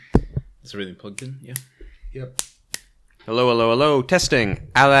Is everything plugged in? Yeah. Yep. Hello, hello, hello. Testing.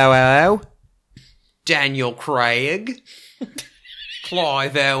 Hello, hello. Daniel Craig.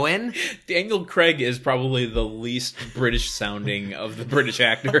 Clive Owen. Daniel Craig is probably the least British sounding of the British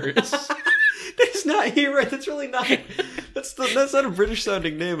actors. That's not, you're right, that's really not, that's not a British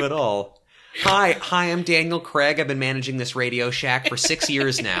sounding name at all. Hi, I'm Daniel Craig. I've been managing this Radio Shack for 6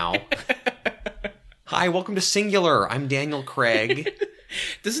 years now. Hi, welcome to Singular. I'm Daniel Craig.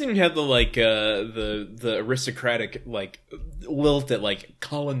 Doesn't even have the the aristocratic lilt that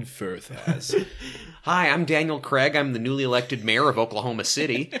Colin Firth has. Hi, I'm Daniel Craig. I'm the newly elected mayor of Oklahoma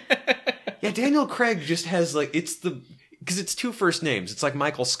City. Yeah, Daniel Craig just has because it's two first names. It's like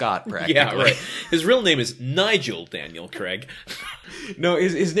Michael Scott, practically. Yeah, right. His real name is Nigel Daniel Craig. No,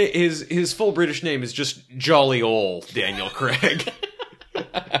 his full British name is just Jolly Ol' Daniel Craig. Oh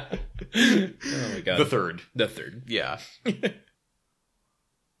my god. The third. Yeah.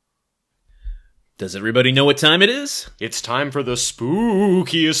 Does everybody know what time it is? It's time for the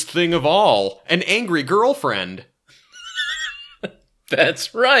spookiest thing of all. An angry girlfriend.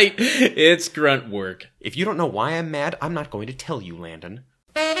 That's right. It's grunt work. If you don't know why I'm mad, I'm not going to tell you, Landon.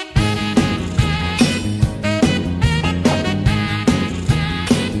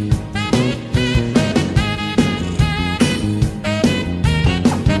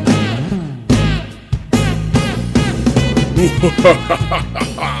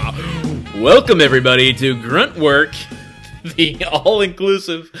 Welcome, everybody, to Grunt Work, the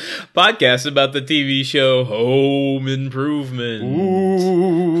all-inclusive podcast about the TV show Home Improvement.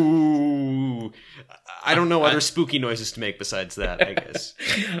 Ooh. I don't know other spooky noises to make besides that, I guess.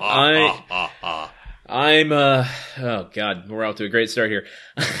 I'm, oh god, we're out to a great start here.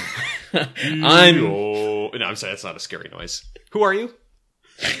 No, I'm sorry, that's not a scary noise. Who are you?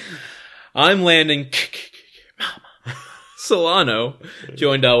 I'm Landon Solano,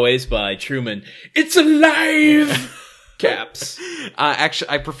 joined always by Truman. It's alive! Caps.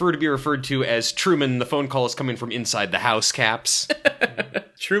 Actually, I prefer to be referred to as Truman. The phone call is coming from inside the house, Caps.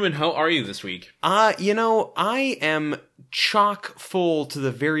 Truman, how are you this week? I am chock full to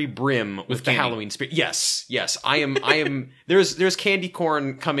the very brim with the candy. Halloween spirit. Yes, I am. There's candy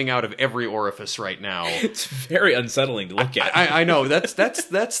corn coming out of every orifice right now. It's very unsettling to look at. I know that's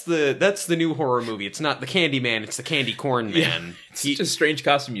the new horror movie. It's not the Candy Man, it's the Candy Corn Man. It's such a strange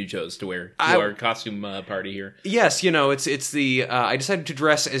costume you chose to wear to our costume party here. Yes, it's the I decided to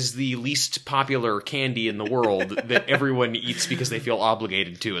dress as the least popular candy in the world that everyone eats because they feel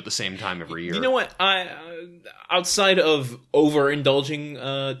obligated to at the same time every year. You know what? Outside of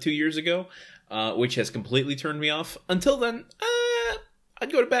overindulging 2 years ago, which has completely turned me off, until then,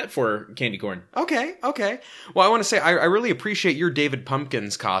 I'd go to bat for candy corn. Okay. Well, I want to say, I really appreciate your David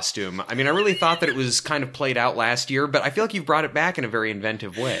Pumpkins costume. I mean, I really thought that it was kind of played out last year, but I feel like you've brought it back in a very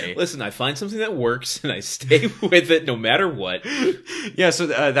inventive way. Listen, I find something that works, and I stay with it no matter what. Yeah, so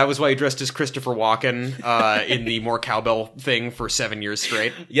that was why you dressed as Christopher Walken in the more cowbell thing for 7 years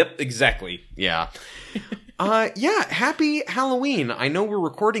straight? Yep, exactly. Yeah. Happy Halloween. I know we're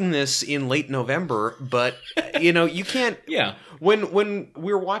recording this in late November, but, you can't... Yeah. When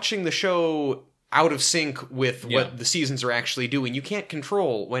we're watching the show out of sync with what the seasons are actually doing, you can't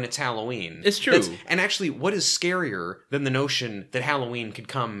control when it's Halloween. It's true. And actually, what is scarier than the notion that Halloween could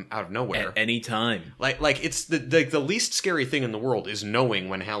come out of nowhere? At any time. Like it's the least scary thing in the world is knowing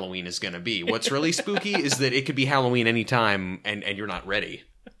when Halloween is going to be. What's really spooky is that it could be Halloween anytime and you're not ready.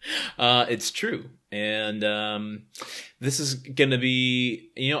 It's true. And this is going to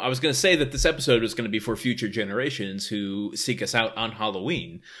be, I was going to say that this episode was going to be for future generations who seek us out on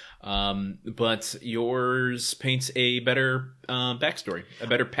Halloween. But yours paints a better backstory, a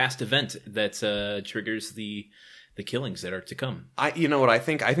better past event that triggers the killings that are to come. You know what I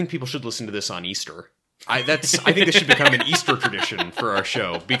think? I think people should listen to this on Easter. I think this should become an Easter tradition for our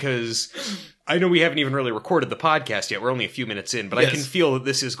show, because I know we haven't even really recorded the podcast yet. We're only a few minutes in, but yes. I can feel that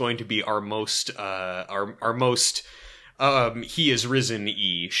this is going to be our most He Is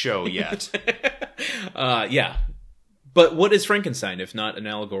Risen-y show yet. Yeah. But what is Frankenstein if not an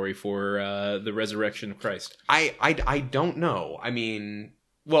allegory for the resurrection of Christ? I don't know. I mean,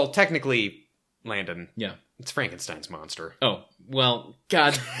 well, technically, Landon. Yeah. It's Frankenstein's monster. Oh, well,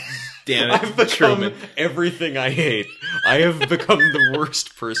 god damn it, I've become Truman. Everything I hate. I have become the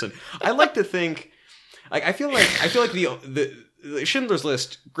worst person. I like to think, I feel like the Schindler's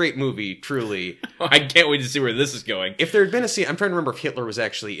List, great movie, truly. I can't wait to see where this is going. If there had been a scene, I'm trying to remember if Hitler was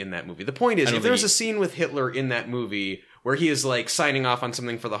actually in that movie. The point is, if there was a scene with Hitler in that movie where he is signing off on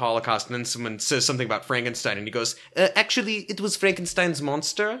something for the Holocaust, and then someone says something about Frankenstein, and he goes, actually, it was Frankenstein's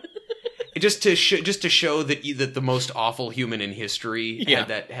monster. just to show that the most awful human in history had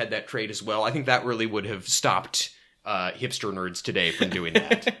that trait as well. I think that really would have stopped hipster nerds today from doing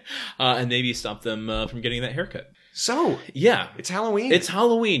that. And maybe stop them from getting that haircut. So, yeah. It's Halloween. It's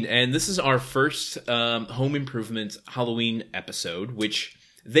Halloween, and this is our first Home Improvement Halloween episode, which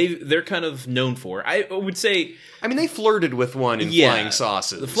they're kind of known for. I would say... I mean, they flirted with one in Flying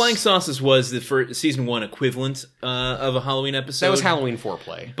Saucers. The Flying Saucers was the first season 1 equivalent of a Halloween episode. That was Halloween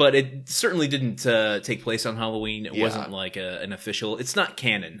foreplay. But it certainly didn't take place on Halloween. It wasn't like an official... It's not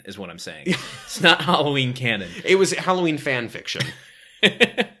canon, is what I'm saying. It's not Halloween canon. It was Halloween fan fiction.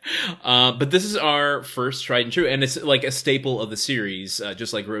 But this is our first tried and true, and it's like a staple of the series,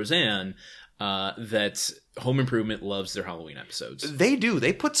 just like Roseanne, that Home Improvement loves their Halloween episodes. They do.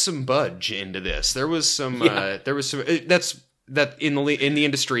 They put some budge into this. There was some. That's in the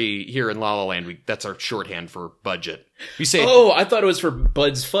industry here in La La Land. That's our shorthand for budget. You say, "Oh, I thought it was for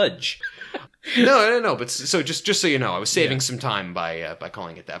Bud's Fudge." No. But so just so you know, I was saving some time by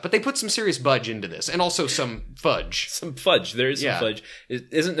calling it that. But they put some serious budge into this, and also some fudge. Some fudge. There is some fudge. It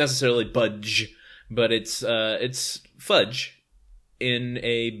isn't necessarily budge, but it's fudge in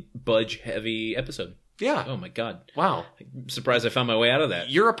a budge-heavy episode. Yeah. Oh my God. Wow. I'm surprised I found my way out of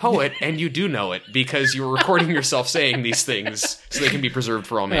that. You're a poet, and you do know it because you were recording yourself saying these things so they can be preserved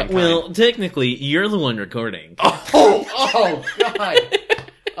for all mankind. Well, technically, you're the one recording. Oh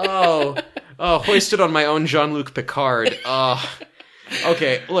God. Hoisted on my own Jean-Luc Picard.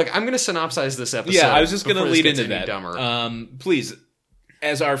 Okay, look, I'm going to synopsize this episode. Yeah, I was just going to lead into that. Dumber. Please,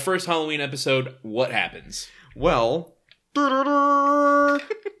 as our first Halloween episode, what happens? Well... You are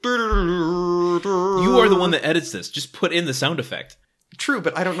the one that edits this. Just put in the sound effect. True,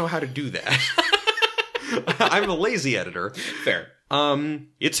 but I don't know how to do that. I'm a lazy editor. Fair.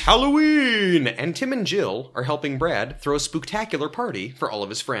 It's Halloween! And Tim and Jill are helping Brad throw a spooktacular party for all of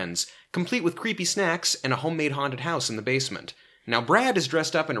his friends, complete with creepy snacks and a homemade haunted house in the basement. Now, Brad is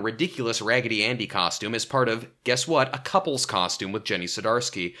dressed up in a ridiculous Raggedy Andy costume as part of, guess what, a couple's costume with Jenny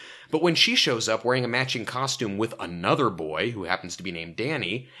Sadarsky. But when she shows up wearing a matching costume with another boy, who happens to be named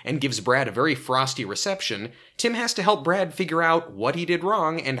Danny, and gives Brad a very frosty reception, Tim has to help Brad figure out what he did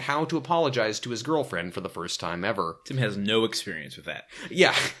wrong and how to apologize to his girlfriend for the first time ever. Tim has no experience with that.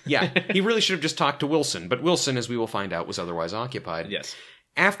 Yeah. He really should have just talked to Wilson, but Wilson, as we will find out, was otherwise occupied. Yes.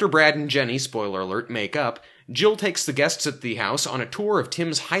 After Brad and Jenny, spoiler alert, make up, Jill takes the guests at the house on a tour of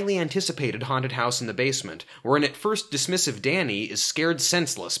Tim's highly anticipated haunted house in the basement, where an at first dismissive Danny is scared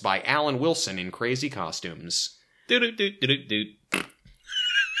senseless by Alan Wilson in crazy costumes.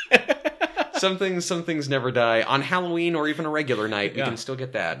 Some things never die. On Halloween or even a regular night, we can still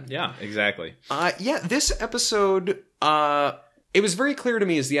get that. Yeah, exactly. This episode, it was very clear to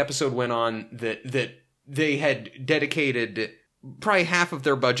me as the episode went on that they had dedicated probably half of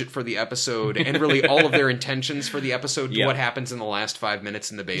their budget for the episode and really all of their intentions for the episode to what happens in the last 5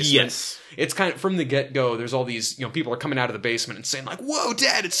 minutes in the basement. Yes. It's kind of, from the get-go, there's all these, people are coming out of the basement and saying like, "Whoa,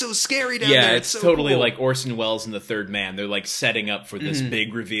 Dad, it's so scary down there. It's so totally cool." like Orson Welles in The Third Man. They're like setting up for this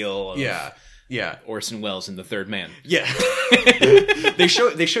big reveal of Orson Welles in The Third Man. Yeah. They show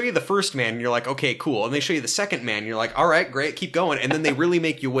you the first man and you're like, okay, cool. And they show you the second man and you're like, all right, great, keep going. And then they really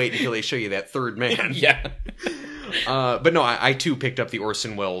make you wait until they show you that third man. Yeah. But no, I too picked up the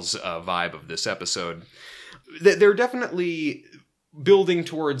Orson Welles vibe of this episode. They're definitely building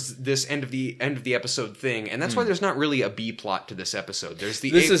towards this end of the episode thing, and that's why there's not really a B plot to this episode. This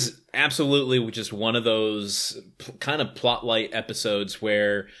is absolutely just one of those kind of plot-light episodes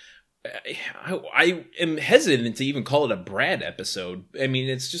where I am hesitant to even call it a Brad episode. I mean,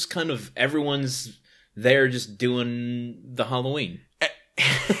 it's just kind of everyone's there just doing the Halloween.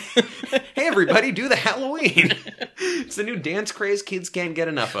 Hey everybody, do the Halloween. It's the new dance craze kids can't get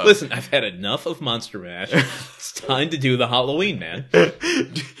enough of. Listen, I've had enough of Monster Mash. It's time to do the Halloween, man.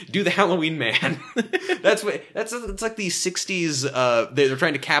 Do the Halloween, man. It's like the 60s they're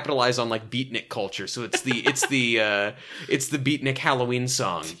trying to capitalize on like beatnik culture. So it's the beatnik Halloween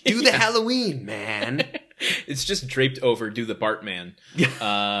song. Do the Halloween, man. It's just draped over Do the Bartman.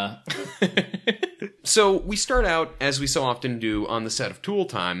 So we start out, as we so often do, on the set of Tool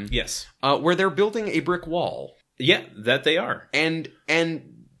Time. Yes. Where they're building a brick wall. Yeah, that they are. And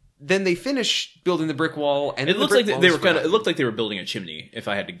then they finish building the brick wall, and it looks like they were it looked like they were building a chimney, if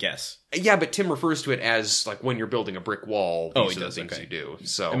I had to guess. Yeah, but Tim refers to it as like when you're building a brick wall. These are the things you do.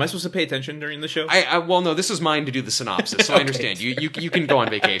 So, am I supposed to pay attention during the show? Well, no. This is mine to do the synopsis, so I understand. You can go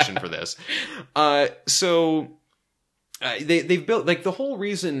on vacation for this. So they've built, like, the whole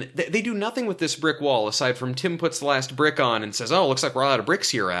reason they do nothing with this brick wall aside from Tim puts the last brick on and says, "Oh, looks like we're out of bricks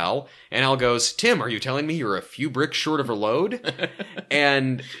here, Al." And Al goes, "Tim, are you telling me you're a few bricks short of a load?"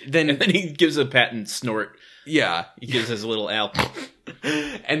 and then he gives a patent snort. Yeah, he gives his little Al.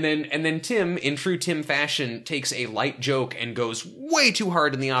 And then Tim, in true Tim fashion, takes a light joke and goes way too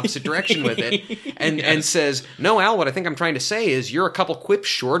hard in the opposite direction with it, and says, "No, Al, what I think I'm trying to say is you're a couple quips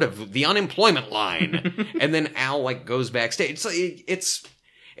short of the unemployment line." And then Al, like, goes backstage.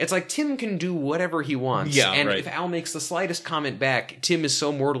 It's like Tim can do whatever he wants, and if Al makes the slightest comment back, Tim is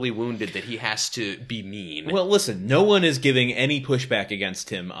so mortally wounded that he has to be mean. Well, listen, no one is giving any pushback against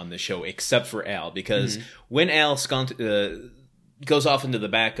Tim on the show except for Al, because when Al goes off into the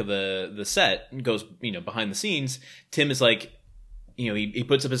back of the set and goes, behind the scenes, Tim is like, he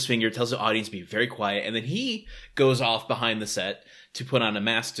puts up his finger, tells the audience to be very quiet, and then he goes off behind the set to put on a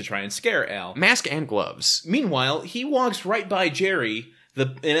mask to try and scare Al. Mask and gloves. Meanwhile, he walks right by Jerry,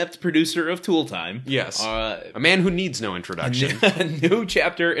 the inept producer of Tool Time. Yes. A man who needs no introduction. A new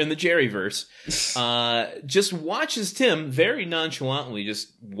chapter in the Jerryverse. Just watches Tim very nonchalantly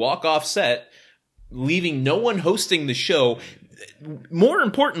just walk off set, leaving no one hosting the show. More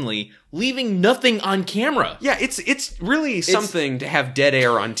importantly, leaving nothing on camera. Yeah, it's really something to have dead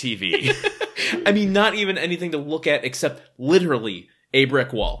air on TV. I mean, not even anything to look at except literally a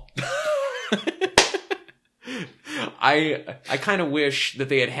brick wall. I kind of wish that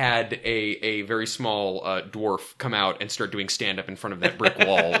they had a very small dwarf come out and start doing stand-up in front of that brick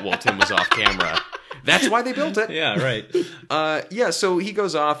wall while Tim was off camera. That's why they built it. Yeah, right. So he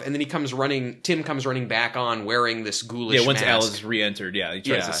goes off, and then Tim comes running back on wearing this ghoulish mask. Yeah, once Al is re-entered, he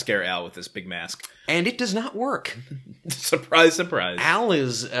tries to scare Al with this big mask. And it does not work. Surprise, surprise. Al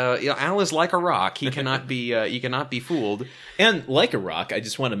is like a rock. He cannot be fooled. And like a rock, I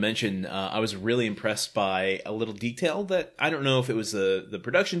just want to mention, I was really impressed by a little detail that I don't know if it was the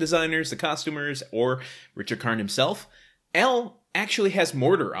production designers, the costumers, or Richard Karn himself. Al actually has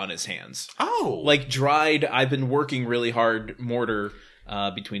mortar on his hands. Oh. Like dried, I've been working really hard mortar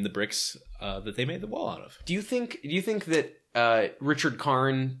between the bricks that they made the wall out of. Do you think that Richard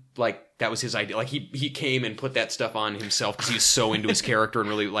Karn, like, that was his idea? Like, he came and put that stuff on himself because he's so into his character and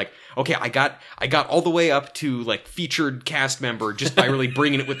really, like, okay, I got all the way up to, like, featured cast member just by really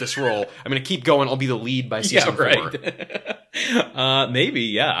bringing it with this role. I'm going to keep going. I'll be the lead by season 4. Maybe,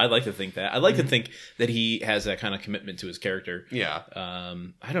 yeah. I'd like to think that. I'd like to think that he has that kind of commitment to his character. Yeah.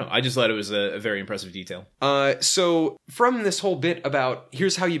 I don't know. I just thought it was a very impressive detail. So from this whole bit about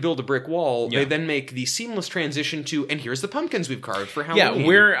here's how you build a brick wall, they then make the seamless transition to, and here's the pumpkins we've carved for Halloween. Yeah,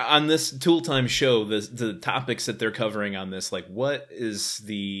 we're on this Tool Time show, the topics that they're covering on this, like, what is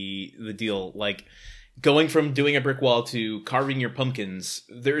the deal? Like, going from doing a brick wall to carving your pumpkins,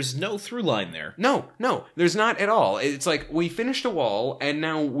 there's no through line there. No, there's not at all. It's like, we finished a wall, and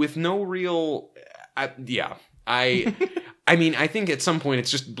now with no real... I mean, I think at some point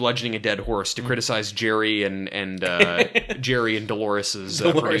it's just bludgeoning a dead horse to criticize Jerry and Jerry and Dolores's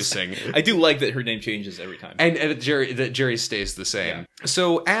producing. I do like that her name changes every time, and that Jerry stays the same. Yeah.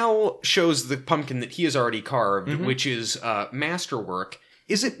 So Al shows the pumpkin that he has already carved, which is masterwork.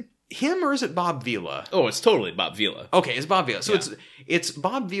 Is it him or is it Bob Vila? Oh, it's totally Bob Vila. Okay, it's Bob Vila. So it's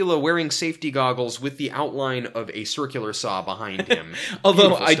Bob Vila wearing safety goggles with the outline of a circular saw behind him.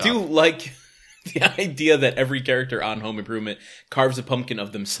 Although I do like the idea that every character on Home Improvement carves a pumpkin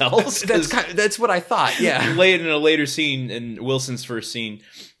of themselves. That's what I thought, yeah. Late in a later scene, in Wilson's first scene,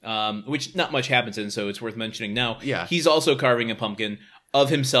 which not much happens in, so it's worth mentioning now. Yeah. He's also carving a pumpkin of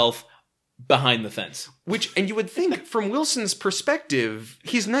himself behind the fence. And you would think, from Wilson's perspective,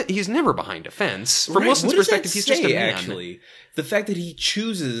 he's never behind a fence. From Wilson's perspective, he's just a man. Actually, the fact that he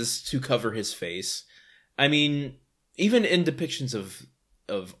chooses to cover his face, I mean, even in depictions of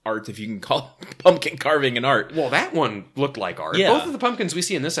art, if you can call pumpkin carving an art. Well, that one looked like art. Yeah. Both of the pumpkins we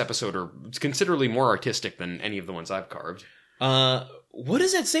see in this episode are considerably more artistic than any of the ones I've carved. What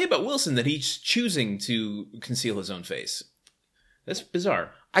does that say about Wilson that he's choosing to conceal his own face? That's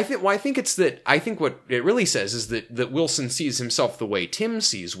bizarre. I think what it really says is that Wilson sees himself the way Tim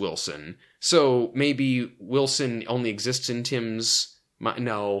sees Wilson. So maybe Wilson only exists in Tim's mind.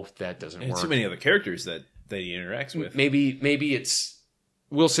 No, that doesn't work. Too many other characters that he interacts with. Maybe it's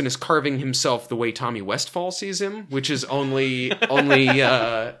Wilson is carving himself the way Tommy Westfall sees him, which is only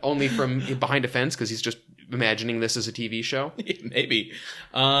from behind a fence because he's just imagining this as a TV show. Maybe.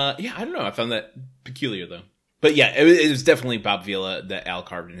 I don't know. I found that peculiar though. But yeah, it was definitely Bob Vila that Al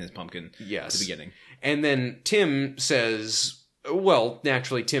carved in his pumpkin at the beginning. And then Tim says, well,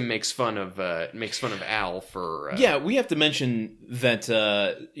 naturally Tim makes fun of Al for... we have to mention that,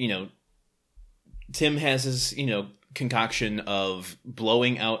 Tim has his, concoction of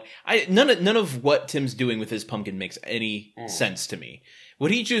blowing out. None of what Tim's doing with his pumpkin makes any sense to me.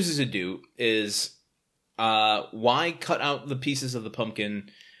 What he chooses to do is, why cut out the pieces of the pumpkin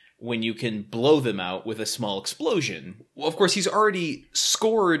when you can blow them out with a small explosion? Well, of course, he's already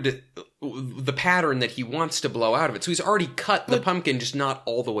scored the pattern that he wants to blow out of it. So he's already cut the pumpkin, just not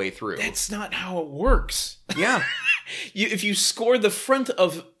all the way through. That's not how it works. Yeah. If you score the front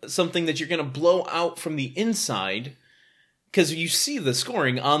of something that you're going to blow out from the inside, because you see the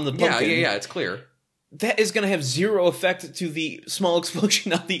scoring on the pumpkin. Yeah, it's clear. That is going to have zero effect to the small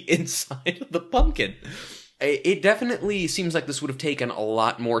explosion on the inside of the pumpkin. It definitely seems like this would have taken a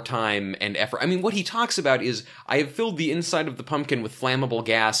lot more time and effort. I mean, what he talks about is, I have filled the inside of the pumpkin with flammable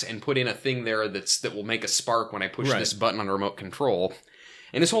gas and put in a thing there that will make a spark when I push this button on a remote control.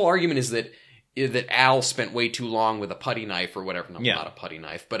 And his whole argument is that Al spent way too long with a putty knife or whatever. No, not a putty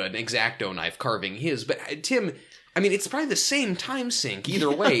knife, but an X-Acto knife carving his. But Tim... I mean, it's probably the same time sink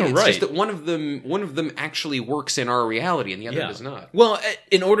either way. It's just that one of them actually works in our reality and the other does not. Well,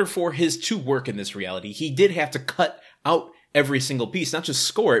 in order for his to work in this reality, he did have to cut out every single piece, not just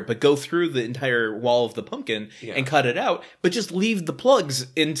score it, but go through the entire wall of the pumpkin and cut it out, but just leave the plugs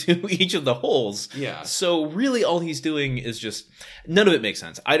into each of the holes. Yeah. So really all he's doing is just, none of it makes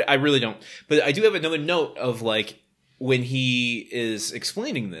sense. I really don't. But I do have another note of, like, when he is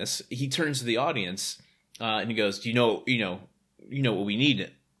explaining this, he turns to the audience and he goes, "Do you know what we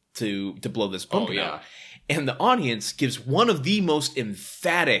need to blow this pumpkin out?" And the audience gives one of the most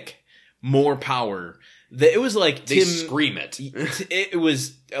emphatic "more power." It was like they scream it. It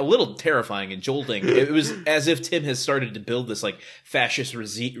was a little terrifying and jolting. It was as if Tim has started to build this like fascist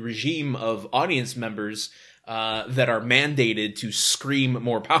regime of audience members that are mandated to scream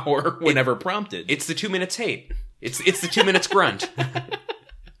more power whenever prompted. It's the 2 minutes hate. It's the 2 minutes grunt.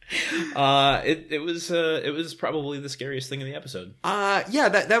 It was probably the scariest thing in the episode.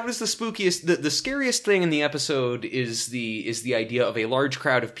 That was the spookiest. The scariest thing in the episode is the idea of a large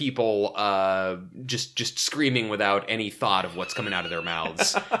crowd of people just screaming without any thought of what's coming out of their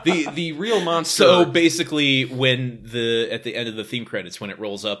mouths. The real monster. So basically, when at the end of the theme credits, when it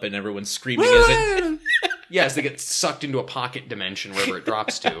rolls up and everyone's screaming, as it yes, they get sucked into a pocket dimension wherever it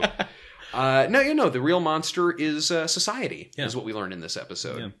drops to. No, the real monster is society, is what we learned in this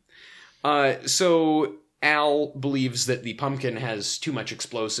episode. Yeah. So Al believes that the pumpkin has too much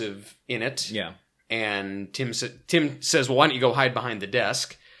explosive in it. Yeah. And Tim says, well, why don't you go hide behind the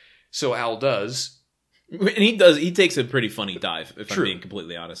desk? So Al does. And he takes a pretty funny dive, if I'm being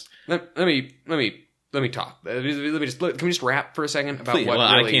completely honest. Let me talk. Can we just rap for a second about Please, what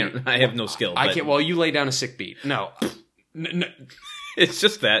really... I can't. I have no skill. I can't. Well, you lay down a sick beat. No. No. It's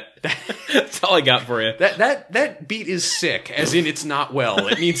just that. That's all I got for you. That beat is sick, as in it's not well.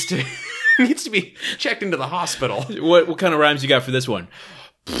 It needs to be checked into the hospital. What kind of rhymes you got for this one?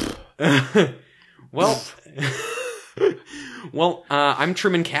 Well, I'm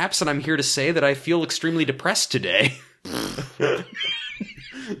Truman Caps, and I'm here to say that I feel extremely depressed today.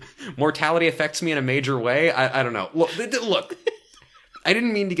 Mortality affects me in a major way. I don't know. Look. I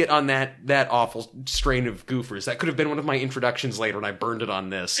didn't mean to get on that awful strain of goofers. That could have been one of my introductions later, and I burned it on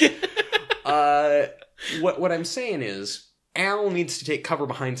this. What I'm saying is, Al needs to take cover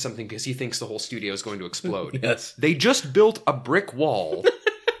behind something because he thinks the whole studio is going to explode. Yes. They just built a brick wall,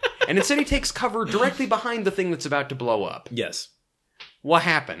 and instead he takes cover directly behind the thing that's about to blow up. Yes. What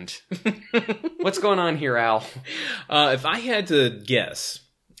happened? What's going on here, Al? If I had to guess,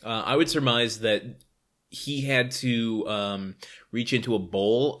 I would surmise that he had to reach into a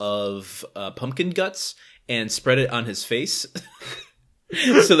bowl of pumpkin guts and spread it on his face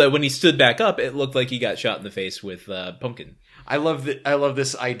so that when he stood back up, it looked like he got shot in the face with pumpkin. I love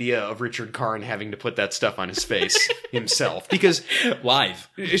this idea of Richard Karn having to put that stuff on his face himself, because live.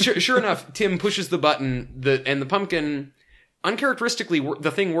 Sure enough, Tim pushes the button, and the pumpkin, uncharacteristically,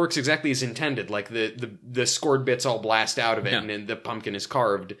 the thing works exactly as intended. Like the scored bits all blast out of it, and then the pumpkin is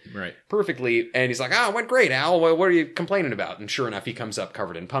carved perfectly. And he's like, it went great, Al. What are you complaining about? And sure enough, he comes up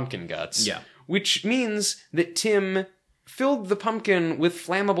covered in pumpkin guts. Yeah. Which means that Tim filled the pumpkin with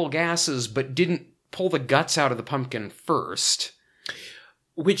flammable gases, but didn't pull the guts out of the pumpkin first.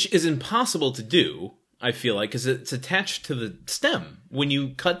 Which is impossible to do, I feel like, because it's attached to the stem. When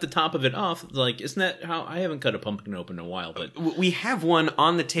you cut the top of it off, like, isn't that how... I haven't cut a pumpkin open in a while, but... We have one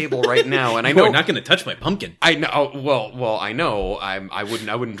on the table right now, and I know... know... You're not going to touch my pumpkin. I know... Well, I know. I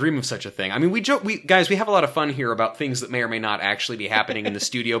wouldn't dream of such a thing. I mean, we have a lot of fun here about things that may or may not actually be happening in the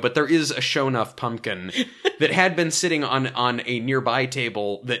studio, but there is a show-enough pumpkin that had been sitting on a nearby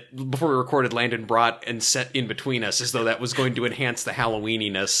table that, before we recorded, Landon brought and set in between us, as though that was going to enhance the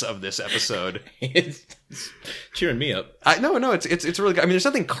Halloweeniness of this episode. Cheering me up. No, it's really good. I mean, there's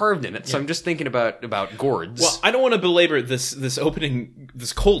nothing carved in it, so I'm just thinking about gourds. Well, I don't want to belabor this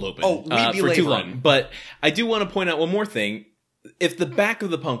cold open for too long, but I do want to point out one more thing. If the back of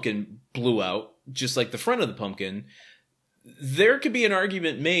the pumpkin blew out, just like the front of the pumpkin, there could be an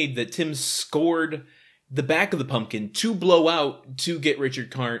argument made that Tim scored the back of the pumpkin to blow out to get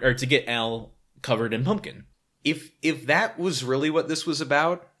to get Al covered in pumpkin. If that was really what this was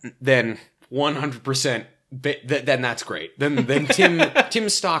about, then 100%. Then that's great. Then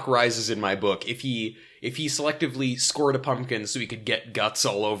Tim's stock rises in my book. If he selectively scored a pumpkin so he could get guts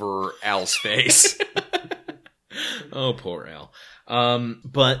all over Al's face. Oh, poor Al.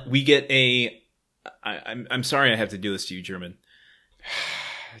 But we get I'm sorry I have to do this to you, German.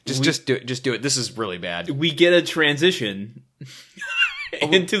 Just do it. This is really bad. We get a transition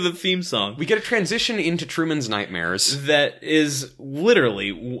into the theme song. We get a transition into Truman's Nightmares. That is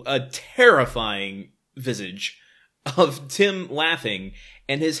literally a terrifying visage of Tim laughing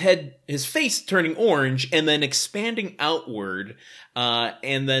and his face turning orange and then expanding outward,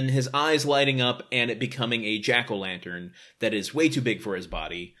 and then his eyes lighting up and it becoming a jack-o'-lantern that is way too big for his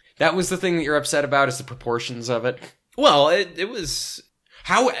body. That was the thing that you're upset about, is the proportions of it? Well, it was...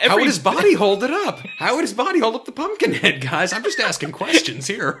 How would his body hold it up? How would his body hold up the pumpkin head, guys? I'm just asking questions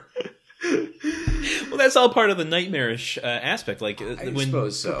here. Well, that's all part of the nightmarish aspect, like when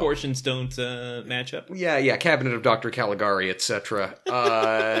proportions don't match up. Yeah, Cabinet of Dr. Caligari, etc.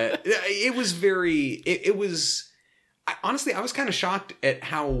 It was very... It was... Honestly, I was kind of shocked at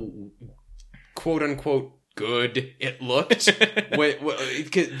how quote-unquote good it looked.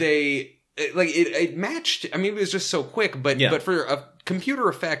 It matched. I mean, it was just so quick, but for a computer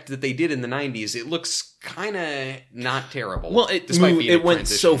effect that they did in the 90s, it looks kind of not terrible. Well, it went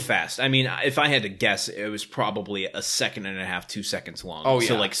so fast. I mean, if I had to guess, it was probably a second and a half, 2 seconds long. Oh, yeah.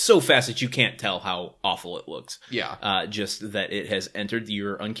 So, so fast that you can't tell how awful it looks. Yeah. Just that it has entered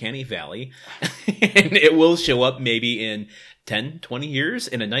your uncanny valley, and it will show up maybe in 10, 20 years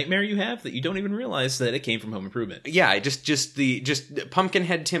in a nightmare you have that you don't even realize that it came from Home Improvement. Yeah, just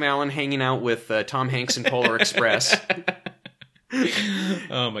Pumpkinhead Tim Allen hanging out with Tom Hanks in Polar Express.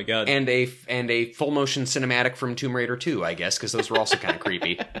 Oh my god. And a full motion cinematic from Tomb Raider 2, I guess, because those were also kind of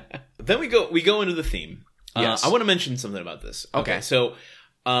creepy. Then we go into the theme. Yes. I want to mention something about this. Okay. So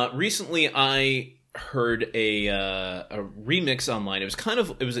recently I heard a remix online. It was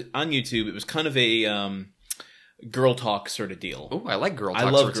on YouTube. It was kind of a girl talk sort of deal. Oh, I like girl talk. I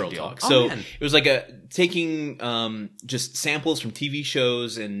love girl talk. Oh, so man. it was like taking just samples from TV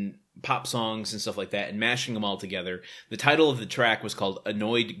shows and pop songs and stuff like that and mashing them all together. The title of the track was called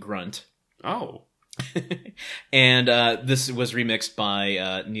Annoyed Grunt. Oh. And this was remixed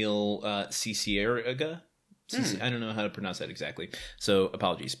by Neil Cicierega. I don't know how to pronounce that exactly, so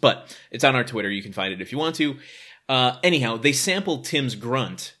apologies. But it's on our Twitter. You can find it if you want to. Anyhow, they sampled Tim's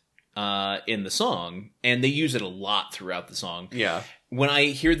grunt in the song, and they use it a lot throughout the song. Yeah. When I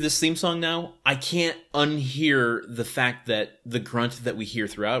hear this theme song now, I can't unhear the fact that the grunt that we hear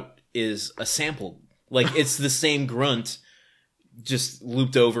throughout is a sample. Like, it's the same grunt, just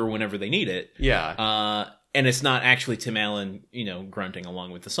looped over whenever they need it. Yeah. And it's not actually Tim Allen, grunting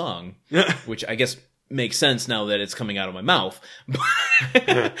along with the song, which I guess makes sense now that it's coming out of my mouth.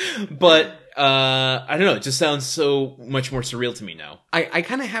 But I don't know, it just sounds so much more surreal to me now. I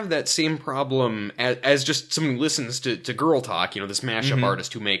kind of have that same problem as just someone who listens to Girl Talk, this mashup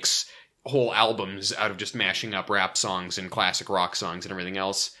artist who makes whole albums out of just mashing up rap songs and classic rock songs and everything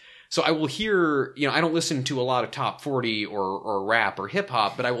else. So I will hear, I don't listen to a lot of top 40 or rap or hip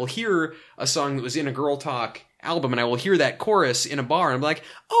hop, but I will hear a song that was in a Girl Talk album, and I will hear that chorus in a bar, and I'm like,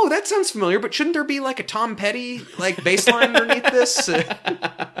 oh, that sounds familiar, but shouldn't there be like a Tom Petty bass line underneath this?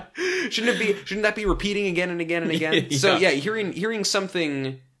 Shouldn't that be repeating again and again and again? Yeah. So yeah, hearing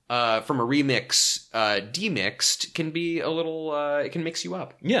something from a remix demixed can be a little it can mix you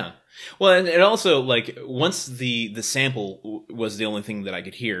up. Yeah. Well, and it also, once the sample was the only thing that I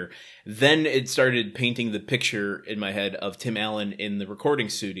could hear, then it started painting the picture in my head of Tim Allen in the recording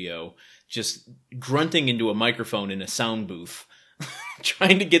studio, just grunting into a microphone in a sound booth,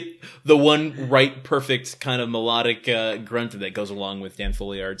 trying to get the one right, perfect kind of melodic grunt that gogoes along with Dan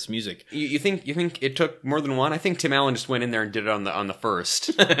Folliard's music. You think it took more than one? I think Tim Allen just went in there and did it on the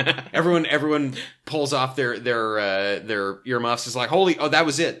first. Everyone pulls off their earmuffs. Is like, that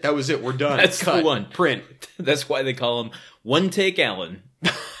was it. We're done. That's Cut. the one. Print. That's why they call him One Take Allen.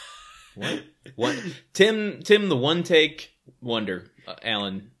 What? Tim the One Take Wonder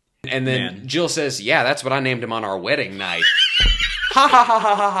Allen. And then Man. Jill says, "Yeah, that's what I named him on our wedding night." Ha ha ha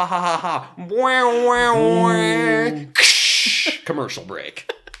ha ha ha ha ha. Wah, wah, wah. Commercial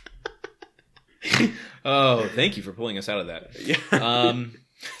break. Oh, thank you for pulling us out of that. Yeah.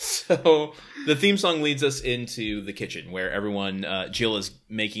 So the theme song leads us into the kitchen where everyone, Jill is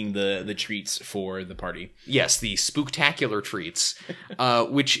making the treats for the party. Yes, the spooktacular treats,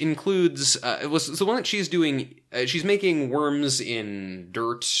 which includes was the one that she's doing. She's making worms in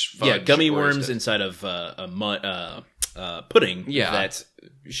dirt. Fudge, gummy worms inside of a mud pudding. Yeah. That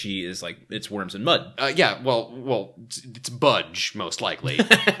she is like, it's worms and mud. Well, it's budge most likely.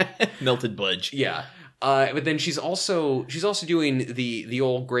 Melted budge. Yeah. But then she's also doing the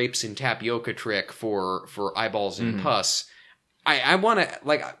old grapes and tapioca trick for eyeballs and pus. I want to,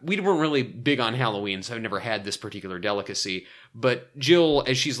 like, we weren't really big on Halloween, so I've never had this particular delicacy. But Jill,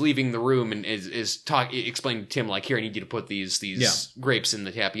 as she's leaving the room and is explaining to Tim, like, here, I need you to put these grapes in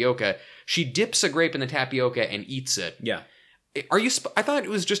the tapioca. She dips a grape in the tapioca and eats it. Yeah. I thought it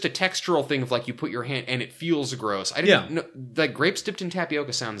was just a textural thing of like you put your hand and it feels gross. I didn't know, like grapes dipped in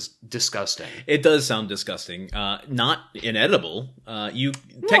tapioca sounds disgusting. It does sound disgusting. Not inedible. You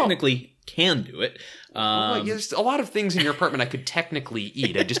technically can do it. There's a lot of things in your apartment I could technically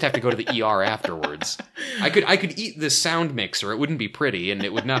eat. I just have to go to the ER afterwards. I could eat this sound mixer. It wouldn't be pretty and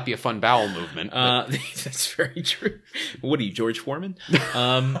it would not be a fun bowel movement. That's very true. What are you, George Foreman?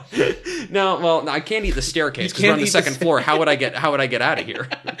 No, I can't eat the staircase because we're on the second floor. How would I get out of here?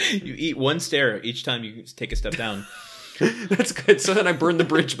 You eat one stair each time you take a step down. That's good. So then I burn the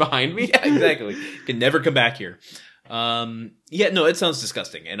bridge behind me. Yeah, exactly. You can never come back here. It sounds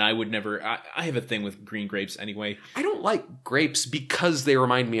disgusting, and I would never. I have a thing with green grapes anyway. I don't like grapes because they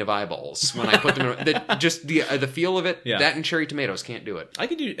remind me of eyeballs when I put them in. Just the feel of it. Yeah. That and cherry tomatoes can't do it. I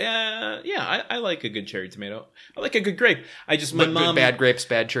can do. I like a good cherry tomato. I like a good grape. My mom, bad grapes,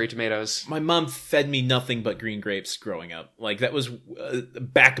 bad cherry tomatoes. My mom fed me nothing but green grapes growing up. Like that was the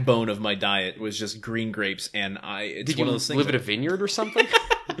backbone of my diet was just green grapes, and Did you one of those things live at a vineyard or something?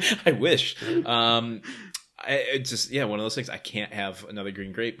 I wish. It's just, one of those things. I can't have another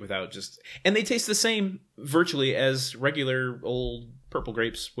green grape without just... And they taste the same virtually as regular old purple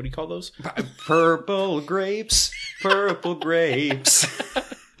grapes. What do you call those? Purple grapes. Purple grapes.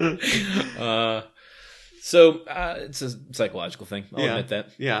 So it's a psychological thing. I'll admit that.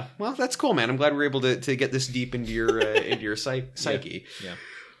 Yeah. Well, that's cool, man. I'm glad we're able to get this deep into your psyche.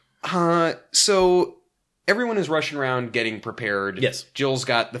 Yeah. So everyone is rushing around getting prepared. Yes. Jill's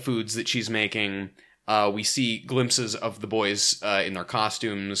got the foods that she's making. We see glimpses of the boys in their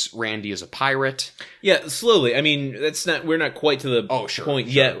costumes. Randy is a pirate. Yeah, slowly. I mean, we're not quite to the point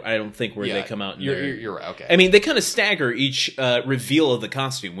yet, I don't think, where they come out. You're right, okay. I mean, they kind of stagger each reveal of the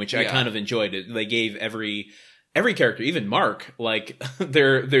costume, which I kind of enjoyed. They gave every character, even Mark, like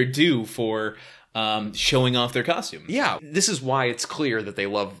their due for showing off their costume. Yeah, this is why it's clear that they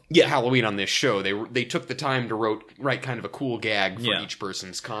love Halloween on this show. They took the time to write kind of a cool gag for each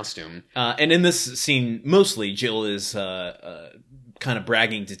person's costume. And in this scene, mostly Jill is kind of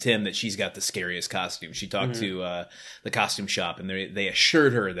bragging to Tim that she's got the scariest costume. She talked to the costume shop, and they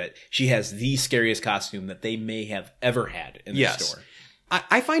assured her that she has the scariest costume that they may have ever had in the store.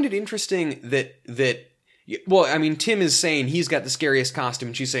 I find it interesting that. Well, I mean, Tim is saying he's got the scariest costume,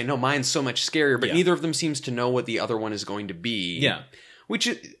 and she's saying, no, mine's so much scarier, but neither of them seems to know what the other one is going to be. Yeah. Which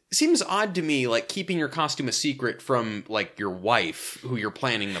seems odd to me, like keeping your costume a secret from, like, your wife, who you're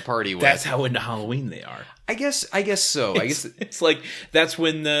planning the party with. That's how into Halloween they are. I guess so. It's like, that's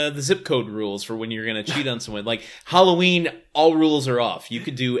when the zip code rules for when you're going to cheat on someone. Like, Halloween, all rules are off. You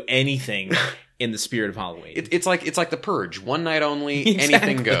could do anything in the spirit of Halloween. It's like The Purge. One night only,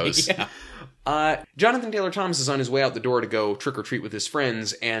 anything goes. Yeah. Jonathan Taylor Thomas is on his way out the door to go trick-or-treat with his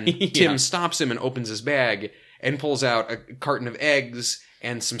friends, and Tim stops him and opens his bag and pulls out a carton of eggs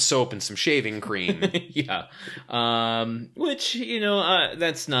and some soap and some shaving cream. Which,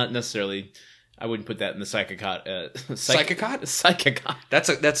 that's not necessarily... I wouldn't put that in the psychicot. Psychicot? Psychicot.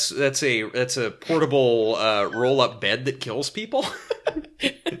 That's a portable roll-up bed that kills people?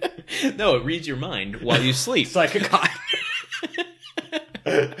 No, it reads your mind while you sleep. Psychicot.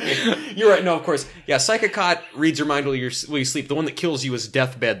 You're right. No, of course. Yeah, Psychicot reads your mind while you sleep. The one that kills you is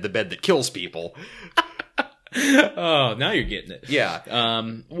Deathbed, the bed that kills people. Oh, now you're getting it. Yeah.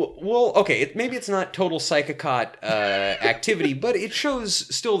 Well, okay. Maybe it's not total Psychicot activity, but it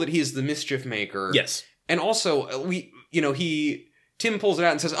shows still that he's the mischief maker. Yes. And also, Tim pulls it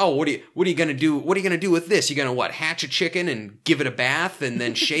out and says, "Oh, what are you gonna do? What are you gonna do with this? You gonna hatch a chicken and give it a bath and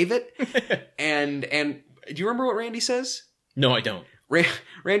then shave it?" And do you remember what Randy says? No, I don't.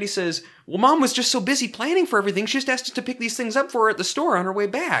 Randy says, well, Mom was just so busy planning for everything, she just asked us to pick these things up for her at the store on her way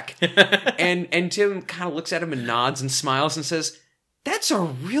back. and Tim kind of looks at him and nods and smiles and says, that's a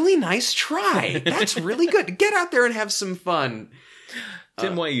really nice try. That's really good. Get out there and have some fun.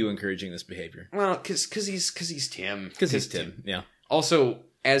 Tim, why are you encouraging this behavior? Well, because he's Tim. Because he's Tim, yeah. Also,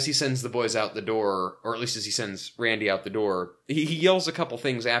 as he sends the boys out the door, or at least as he sends Randy out the door, he yells a couple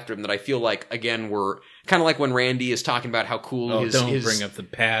things after him that I feel like, again, were kind of like when Randy is talking about how cool don't bring up the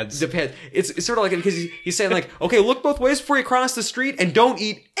pads. The pads. It's sort of like, because he's saying like, okay, look both ways before you cross the street, and don't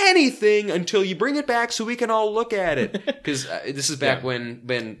eat anything until you bring it back so we can all look at it. Because this is back when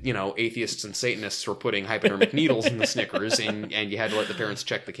atheists and Satanists were putting hypodermic needles in the Snickers, and you had to let the parents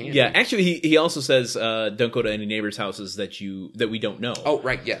check the candy. Yeah, actually, he also says, don't go to any neighbors' houses that we don't know. Oh,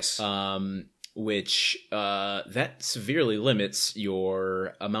 right, yes. Which that severely limits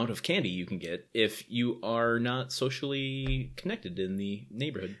your amount of candy you can get if you are not socially connected in the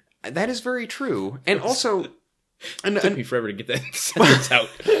neighborhood. That is very true. And also... It took me forever to get that sentence out.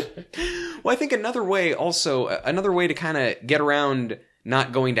 Well, I think another way to kind of get around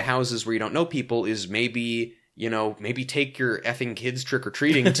not going to houses where you don't know people is maybe take your effing kids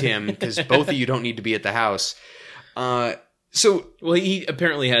trick-or-treating, Tim, because both of you don't need to be at the house. Well, he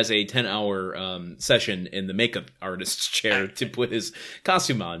apparently has a 10-hour session in the makeup artist's chair to put his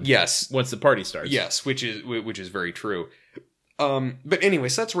costume on. Yes, once the party starts. Yes, which is very true. But anyway,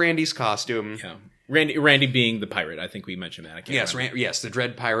 so that's Randy's costume. Yeah, Randy being the pirate. I think we mentioned that. Yes, the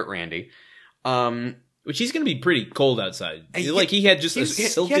Dread Pirate Randy. Which he's going to be pretty cold outside. He had just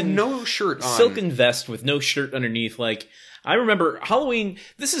he had no shirt on, silken vest with no shirt underneath. Like, I remember Halloween.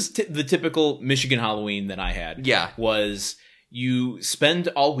 This is the typical Michigan Halloween that I had. Yeah, was you spend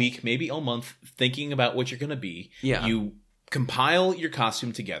all week, maybe all month, thinking about what you're going to be. Yeah, you compile your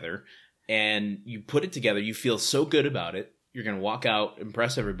costume together and you put it together. You feel so good about it. You're going to walk out,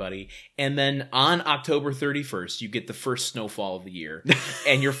 impress everybody. And then on October 31st, you get the first snowfall of the year.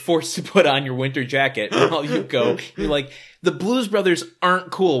 And you're forced to put on your winter jacket while you go. You're like, the Blues Brothers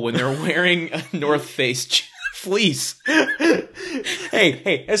aren't cool when they're wearing a North Face fleece.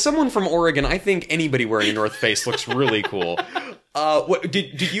 Hey, as someone from Oregon, I think anybody wearing a North Face looks really cool. What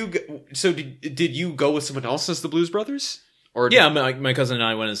did you go with someone else as the Blues Brothers? Yeah, my cousin and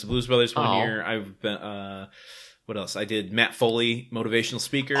I went as the Blues Brothers one year. I've been... what else? I did Matt Foley, motivational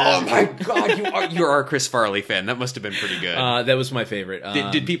speaker. Oh my God, you are a Chris Farley fan. That must have been pretty good. That was my favorite.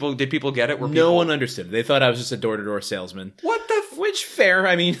 Did people get it? No one understood. They thought I was just a door-to-door salesman. What the? Which fair?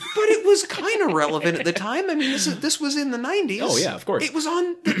 I mean, but it was kind of relevant at the time. I mean, this was in the 90s. Oh yeah, of course. It was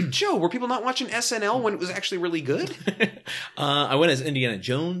on the show. Were people not watching SNL when it was actually really good? I went as Indiana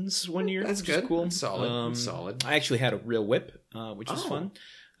Jones one year. That's good. Cool. That's solid. Solid. I actually had a real whip, which was fun.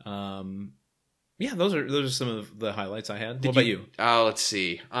 Yeah, those are some of the highlights I had. What about you? Let's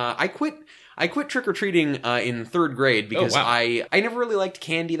see. I quit trick-or-treating in third grade because I never really liked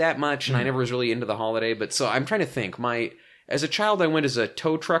candy that much, and I never was really into the holiday. But so I'm trying to think. As a child, I went as a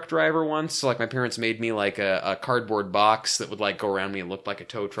tow truck driver once. So like my parents made me like a cardboard box that would like go around me and look like a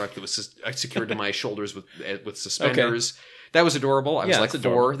tow truck that was secured to my shoulders with suspenders. Okay. That was adorable. I was like 4.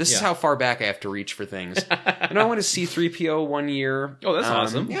 Adorable. This is how far back I have to reach for things. And I went to C-3PO one year. Oh, that's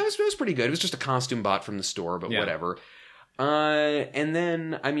awesome. Yeah, it was pretty good. It was just a costume bought from the store, but whatever. And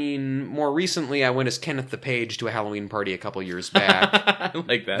then, I mean, more recently, I went as Kenneth the Page to a Halloween party a couple years back. I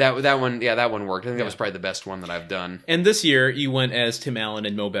like that. That one worked. I think that was probably the best one that I've done. And this year, you went as Tim Allen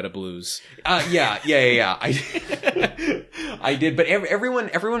in Mo Better Blues. Yeah. I did, but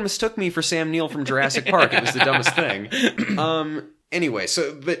everyone mistook me for Sam Neill from Jurassic Park. It was the dumbest thing. Anyway,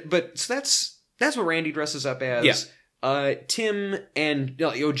 so that's what Randy dresses up as. Yeah. Tim and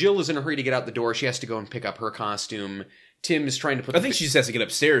Jill is in a hurry to get out the door. She has to go and pick up her costume. Tim is trying to put. I think she just has to get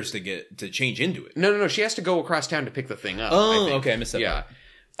upstairs to change into it. No. She has to go across town to pick the thing up. Oh, okay, I missed that. Yeah,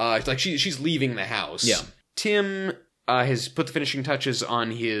 it's like she's leaving the house. Yeah. Tim has put the finishing touches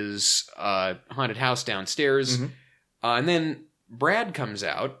on his haunted house downstairs, and then Brad comes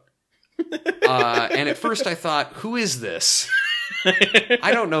out. And at first I thought, who is this?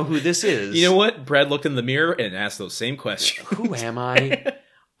 I don't know who this is. You know what? Brad looked in the mirror and asked those same questions. Who am I?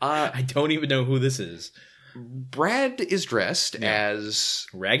 I don't even know who this is. Brad is dressed as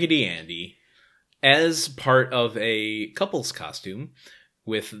Raggedy Andy, as part of a couple's costume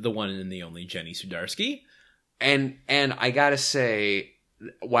with the one and the only Jenny Sudarski. And I gotta say,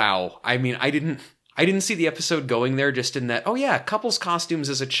 wow. I mean, I didn't see the episode going there. Just in that, couple's costumes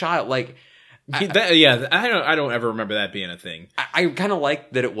as a child, like. I don't ever remember that being a thing. I kind of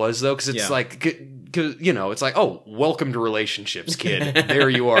like that it was though, because it's like, cause, it's like, oh, welcome to relationships, kid. There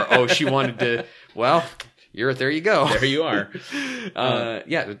you are. Oh, she wanted to. Well, there you go. There you are.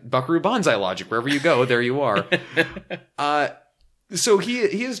 Buckaroo Banzai logic. Wherever you go, there you are. So he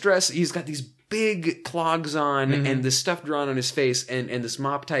is dressed. He's got these big clogs on and this stuff drawn on his face and this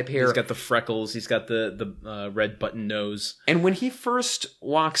mop type hair. He's got the freckles. He's got the red button nose. And when he first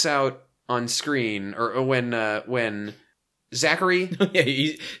walks out on screen, or when Zachary,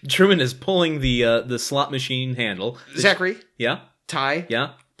 yeah, Truman is pulling the slot machine handle. Zachary, Yeah, Ty,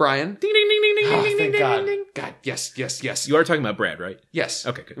 yeah. Brian. Ding ding ding ding ding Oh, ding thank ding God. ding. God, yes. You are talking about Brad, right? Yes.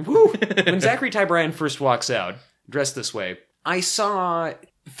 Okay, good. Woo! When Zachary Ty Bryan first walks out, dressed this way, I saw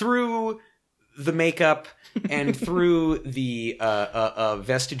through the makeup and through the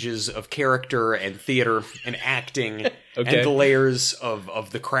vestiges of character and theater and acting and the layers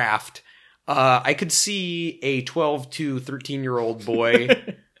of the craft, I could see a 12 to 13-year-old boy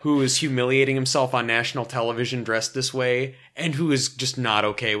who is humiliating himself on national television dressed this way and who is just not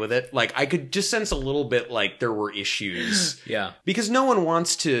okay with it. Like, I could just sense a little bit like there were issues. Yeah. Because no one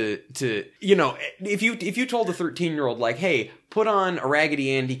wants to you know, if you told a 13-year-old, like, hey, put on a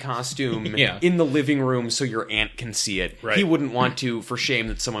Raggedy Andy costume in the living room so your aunt can see it. Right. He wouldn't want to, for shame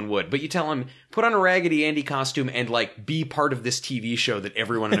that someone would. But you tell him, put on a Raggedy Andy costume and, like, be part of this TV show that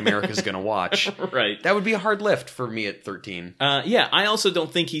everyone in America is going to watch. Right. That would be a hard lift for me at 13. Yeah, I also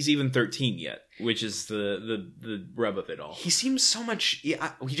don't think he's even 13 yet, which is the rub of it all. He seems so much, he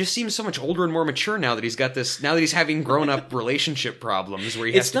just seems so much older and more mature now that he's got this, now that he's having grown-up relationship problems where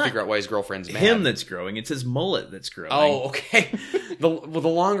he has to figure out why his girlfriend's mad. Him that's growing, it's his mullet that's growing. Oh, okay. The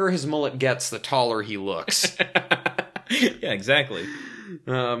longer his mullet gets, the taller he looks. Yeah, exactly.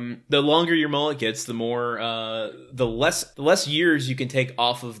 The longer your mullet gets, the more the less years you can take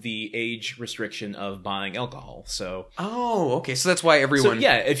off of the age restriction of buying alcohol. So okay, so that's why everyone. So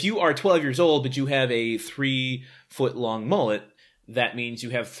yeah, if you are 12 years old but you have a 3-foot long mullet, that means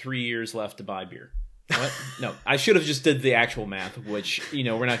you have 3 years left to buy beer. What? No, I should have just did the actual math, which, you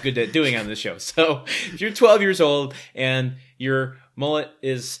know, we're not good at doing on this show. So if you're 12 years old and your mullet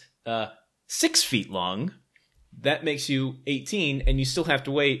is 6 feet long, that makes you 18, and you still have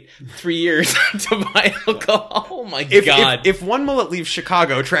to wait 3 years to buy alcohol. Oh my God. If one mullet leaves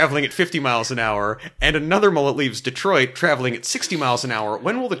Chicago traveling at 50 miles an hour, and another mullet leaves Detroit traveling at 60 miles an hour,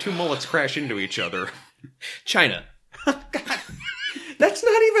 when will the two mullets crash into each other? China. God, that's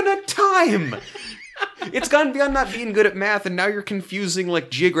not even a time! It's gone beyond not being good at math, and now you're confusing,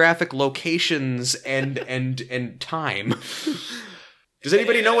 like, geographic locations and time. Does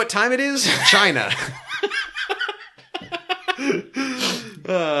anybody know what time it is? China.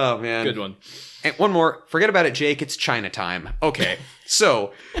 Oh, man. Good one. And one more. Forget about it, Jake. It's China time. Okay.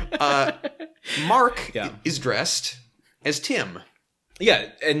 So, Mark is dressed as Tim. Yeah,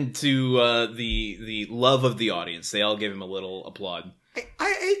 and to the love of the audience, they all gave him a little applaud.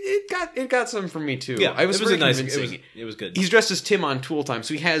 It got some from me too. Yeah, it was very nice. convincing. It was good. He's dressed as Tim on Tool Time,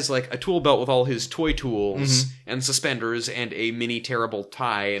 so he has like a tool belt with all his toy tools and suspenders and a mini terrible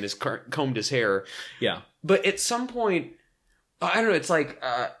tie, and has combed his hair. Yeah, but at some point, I don't know. It's like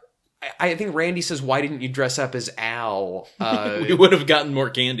I think Randy says, "Why didn't you dress up as Al?" We would have gotten more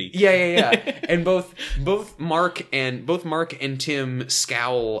candy. Yeah. And both Mark and Tim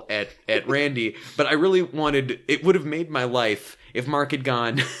scowl at Randy, but I really wanted. It would have made my life if Mark had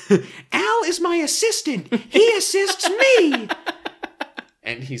gone, Al is my assistant. He assists me.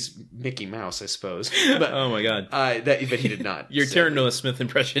 And he's Mickey Mouse, I suppose. But, oh my God. But he did not. Your Terran Noah Smith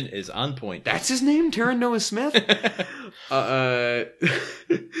impression is on point. That's his name? Terran Noah Smith?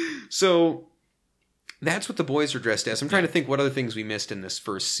 So that's what the boys are dressed as. I'm trying to think what other things we missed in this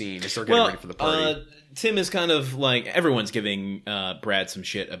first scene as they're getting ready for the party. Tim is kind of like, everyone's giving Brad some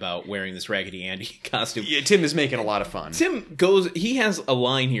shit about wearing this Raggedy Andy costume. Yeah, Tim is making a lot of fun. Tim he has a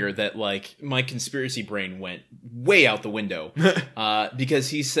line here that, like, my conspiracy brain went way out the window. Because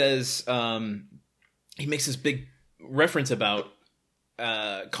he says, he makes this big reference about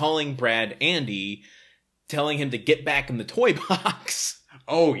calling Brad Andy, telling him to get back in the toy box.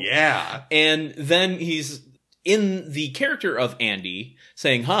 Oh, yeah. And then he's in the character of Andy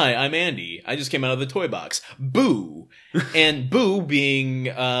saying, "Hi, I'm Andy. I just came out of the toy box. Boo." And Boo being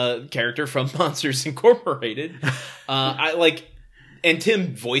a character from Monsters Incorporated. And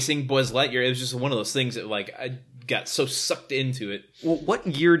Tim voicing Buzz Lightyear. It was just one of those things that, like, I got so sucked into it. Well, what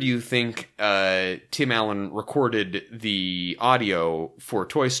year do you think Tim Allen recorded the audio for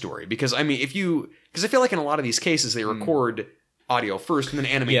Toy Story? Because, I mean, because I feel like in a lot of these cases they record audio first and then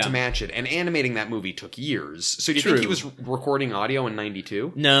animate to match it. And animating that movie took years. So do you think he was recording audio in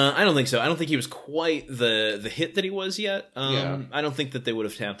 92? No, I don't think so. I don't think he was quite the hit that he was yet. I don't think that they would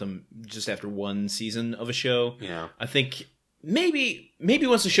have tapped him just after one season of a show. Yeah. I think maybe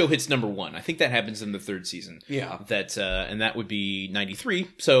once the show hits number 1. I think that happens in the 3rd season. Yeah. And that would be 93.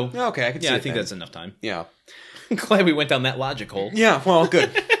 So okay, I can see I it think then. that's enough time. Yeah. I'm glad we went down that logic hole. Yeah, well, good.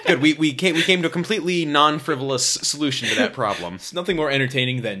 Good. We came to a completely non-frivolous solution to that problem. It's nothing more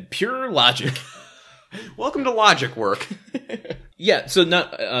entertaining than pure logic. Welcome to Logic Work. Yeah, so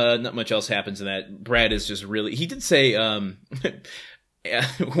not much else happens in that. Brad is just really... He did say...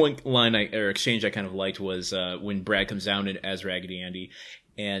 one line or exchange I kind of liked was when Brad comes down as Raggedy Andy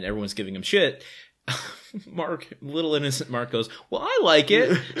and everyone's giving him shit. Little innocent Mark goes, well, I like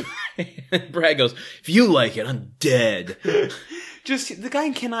it. And Brad goes, if you like it, I'm dead. Just, the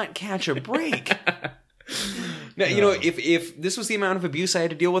guy cannot catch a break. Now, you know, if this was the amount of abuse I had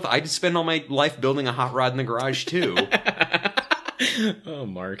to deal with, I'd spend all my life building a hot rod in the garage, too. Oh,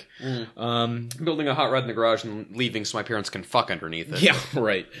 Mark. Building a hot rod in the garage and leaving so my parents can fuck underneath it. Yeah,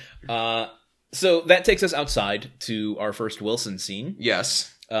 right. So that takes us outside to our first Wilson scene.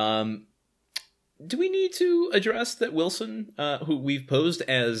 Yes. Do we need to address that Wilson, who we've posed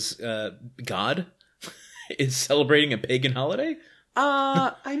as God, is celebrating a pagan holiday?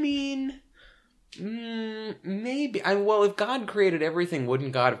 I mean... maybe. Well, if God created everything,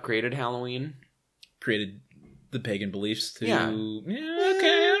 wouldn't God have created Halloween? Created the pagan beliefs to... Yeah.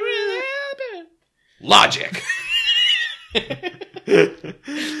 Okay. Logic!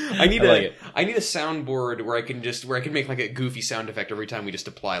 I need like a soundboard where I can make like a goofy sound effect every time we just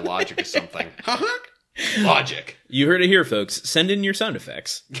apply logic to something. Logic. You heard it here, folks. Send in your sound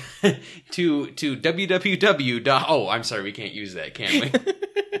effects. to www. Oh, I'm sorry, we can't use that, can we?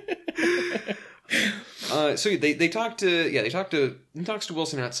 So they talk to he talks to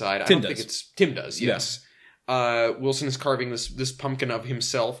Wilson outside. Tim does, yes. Wilson is carving this pumpkin of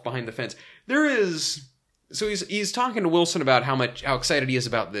himself behind the fence. So he's talking to Wilson about how excited he is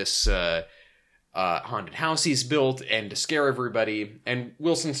about this haunted house he's built and to scare everybody. And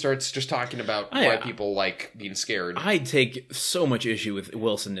Wilson starts just talking about why people like being scared. I take so much issue with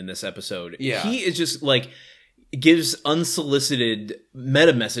Wilson in this episode. Yeah. He is just like gives unsolicited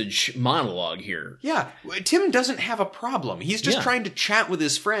meta message monologue here. Yeah, Tim doesn't have a problem. He's just trying to chat with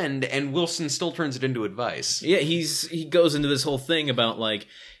his friend, and Wilson still turns it into advice. Yeah, he goes into this whole thing about like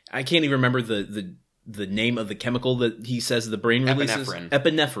I can't even remember the name of the chemical that he says the brain releases.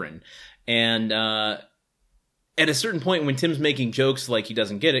 Epinephrine. And at a certain point when Tim's making jokes like he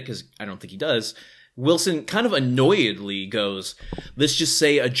doesn't get it, because I don't think he does, Wilson kind of annoyedly goes, let's just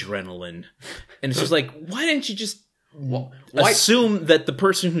say adrenaline. And it's just like, why didn't you just assume that the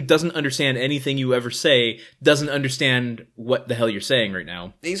person who doesn't understand anything you ever say doesn't understand what the hell you're saying right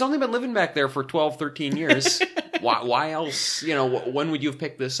now? He's only been living back there for 12, 13 years. Why else, when would you have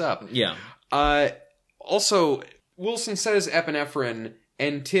picked this up? Yeah. Also, Wilson says epinephrine,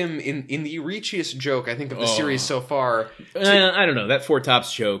 and Tim, in the reachiest joke, I think, of the series so far... I don't know, that Four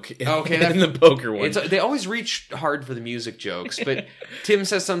Tops joke okay, in the poker one. They always reach hard for the music jokes, but Tim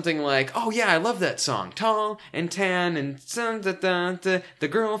says something like, oh yeah, I love that song. Tall and tan and the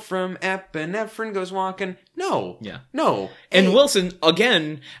girl from epinephrine goes walking. No. Yeah. No. And Wilson,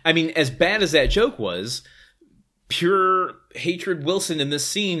 again, I mean, as bad as that joke was, pure hatred Wilson in this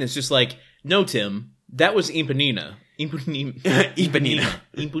scene is just like, no, Tim, that was Impanina. Impanina.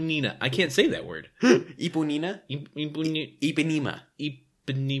 I can't say that word. Ipanema.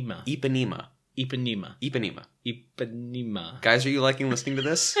 Guys, are you liking listening to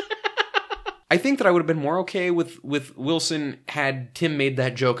this? I think that I would have been more okay with Wilson had Tim made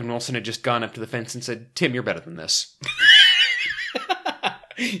that joke and Wilson had just gone up to the fence and said, Tim, you're better than this.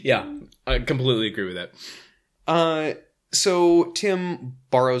 Yeah, I completely agree with that. So Tim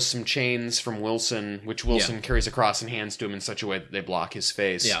borrows some chains from Wilson, which Wilson carries across and hands to him in such a way that they block his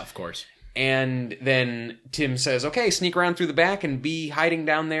face. Yeah, of course. And then Tim says, okay, sneak around through the back and be hiding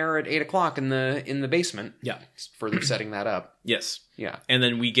down there at 8 o'clock in the basement. Yeah. Further setting that up. Yes. Yeah. And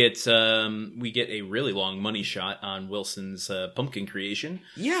then we get a really long money shot on Wilson's pumpkin creation.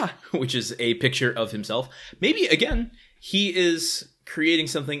 Yeah. Which is a picture of himself. Maybe, again, he is creating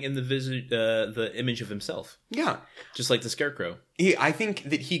something in the image of himself. Yeah. Just like the Scarecrow. I think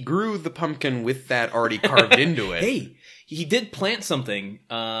that he grew the pumpkin with that already carved into it. Hey, he did plant something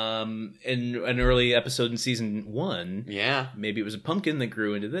in an early episode in season 1. Yeah. Maybe it was a pumpkin that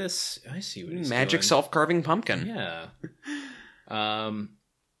grew into this. I see what he's doing. Magic self-carving pumpkin. Yeah.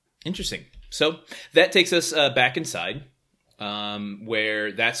 Interesting. So that takes us back inside.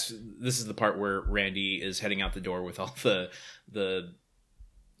 Where this is the part where Randy is heading out the door with all the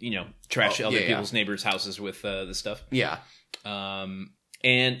trash other people's neighbors' houses with the stuff. Yeah.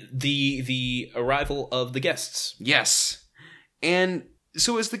 And the arrival of the guests. Yes. And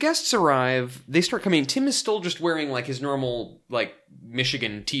So as the guests arrive, they start coming. Tim is still just wearing like his normal like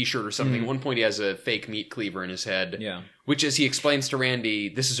Michigan t-shirt or something. At one point he has a fake meat cleaver in his head. Yeah. Which, as he explains to Randy,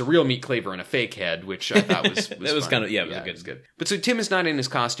 this is a real meat cleaver and a fake head, which I thought was That was fun. kind of, yeah, it was good. But so Tim is not in his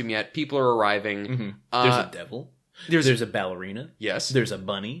costume yet. People are arriving. There's a devil. There's a ballerina. Yes. There's a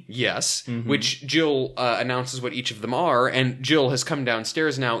bunny. Yes. Which Jill announces what each of them are, and Jill has come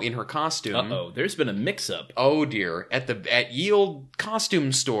downstairs now in her costume. Uh-oh, there's been a mix-up. Oh dear. At ye old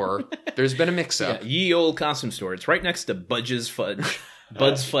costume store, there's been a mix-up. Yeah, ye old costume store. It's right next to Budge's Fudge.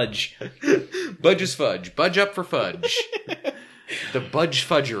 Bud's Fudge. Budge's Fudge. Budge up for fudge. The Budge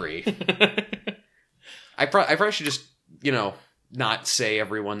Fudgery. I probably should just, not say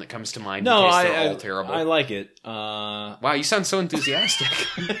everyone that comes to mind in case they're all terrible. I like it. Wow, you sound so enthusiastic.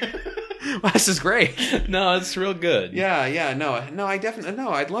 Wow, this is great. No, it's real good. Yeah, no, I definitely, no,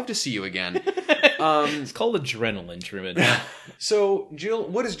 I'd love to see you again. It's called adrenaline, Truman. So, Jill,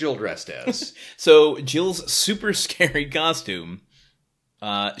 what is Jill dressed as? So, Jill's super scary costume,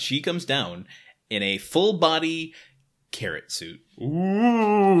 she comes down in a full-body carrot suit.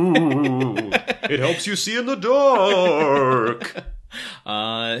 Ooh, it helps you see in the dark.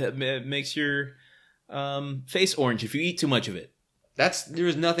 It makes your face orange if you eat too much of it.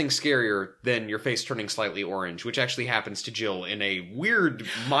 There's nothing scarier than your face turning slightly orange, which actually happens to Jill in a weird,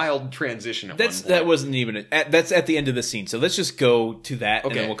 mild transition at one point. That wasn't even that's at the end of the scene. So let's just go to that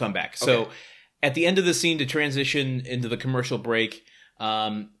and then we'll come back. So at the end of the scene, to transition into the commercial break,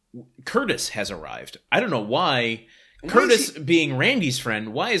 Curtis has arrived. I don't know why. Curtis being Randy's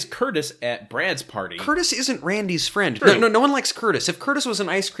friend, why is Curtis at Brad's party? Curtis isn't Randy's friend. True. No one likes Curtis. If Curtis was an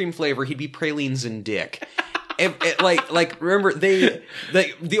ice cream flavor, he'd be pralines and dick. Remember,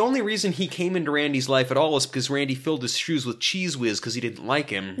 the only reason he came into Randy's life at all is because Randy filled his shoes with Cheese Whiz because he didn't like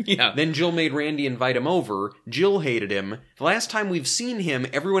him. Yeah. Then Jill made Randy invite him over. Jill hated him. The last time we've seen him,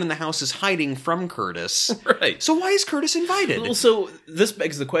 everyone in the house is hiding from Curtis. Right. So why is Curtis invited? Well, so this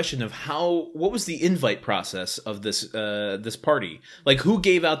begs the question of what was the invite process of this party? Like, who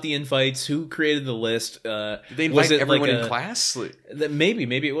gave out the invites? Who created the list? They invite everyone in class?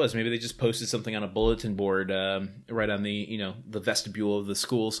 Maybe it was. Maybe they just posted something on a bulletin board right on the the vestibule of the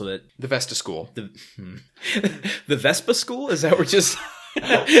school, so that the Vesta School, the Vespa School, is that where just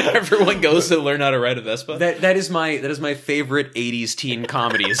everyone goes to learn how to ride a Vespa? That is my favorite 80s teen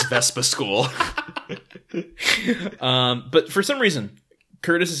comedy is Vespa School. But for some reason,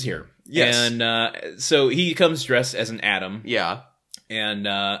 Curtis is here. Yes, and so he comes dressed as an Adam. Yeah, and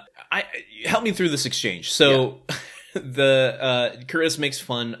help me through this exchange. So. Yeah. Curtis makes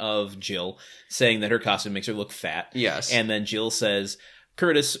fun of Jill, saying that her costume makes her look fat. Yes. And then Jill says,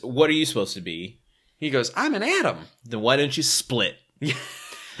 Curtis, what are you supposed to be? He goes, I'm an atom. Then why don't you split?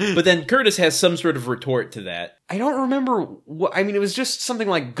 But then Curtis has some sort of retort to that. I don't remember what, it was just something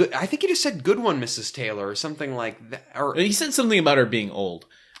like, good. I think he just said, good one, Mrs. Taylor, or something like that. Or he said something about her being old.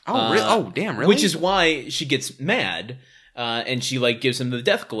 Oh, really? Oh, damn, really? Which is why she gets mad. And she gives him the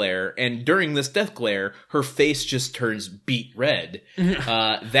death glare, and during this death glare, her face just turns beet red.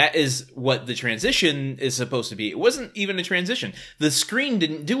 That is what the transition is supposed to be. It wasn't even a transition. The screen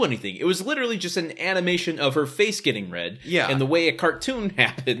didn't do anything. It was literally just an animation of her face getting red. Yeah. And the way a cartoon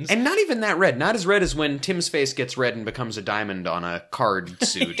happens. And not even that red. Not as red as when Tim's face gets red and becomes a diamond on a card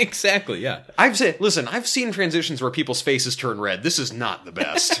suit. Exactly, yeah. I've seen transitions where people's faces turn red. This is not the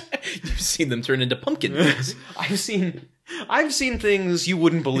best. You've seen them turn into pumpkin things. I've seen things you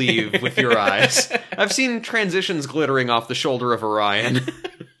wouldn't believe with your eyes. I've seen transitions glittering off the shoulder of Orion.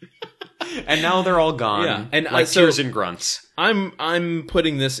 And now they're all gone. Yeah. And like tears and grunts. I'm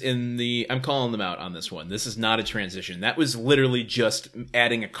putting this I'm calling them out on this one. This is not a transition. That was literally just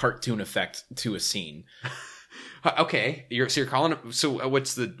adding a cartoon effect to a scene. Okay, you're calling it. So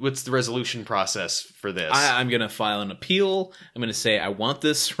what's the resolution process for this? I'm gonna file an appeal. I'm gonna say I want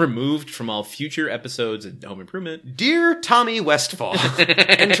this removed from all future episodes of Home Improvement. Dear Tommy Westfall,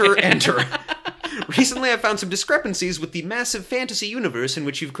 enter. Recently, I found some discrepancies with the massive fantasy universe in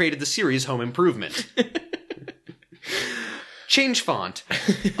which you've created the series Home Improvement. Change font.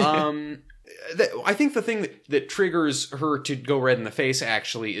 I think the thing that triggers her to go red in the face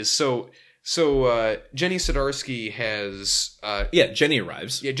actually is so Jenny Sadarsky has... Jenny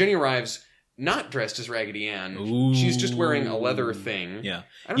arrives. Yeah, Jenny arrives not dressed as Raggedy Ann. Ooh. She's just wearing a leather thing. Yeah.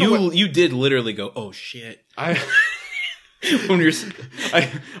 You did literally go, oh shit. When you're...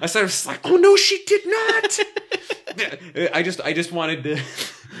 I started like, oh no, she did not! I just wanted to...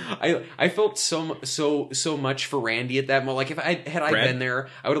 I felt so much for Randy at that moment. Like, if I had been there,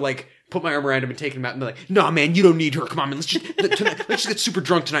 I would have, put my arm around him and take him out and be like, "Nah, man, you don't need her. Come on, man. Let's just get super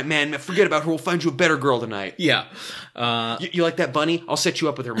drunk tonight, man. Forget about her. We'll find you a better girl tonight." Yeah. You like that bunny? I'll set you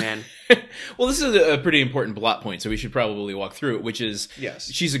up with her, man. Well, this is a pretty important plot point, so we should probably walk through it, which is Yes.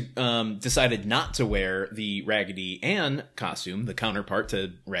 she's decided not to wear the Raggedy Ann costume, the counterpart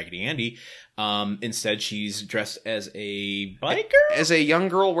to Raggedy Andy. Instead, she's dressed as a biker? As a young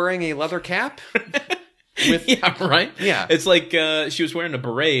girl wearing a leather cap? Yeah, right? Yeah. It's like she was wearing a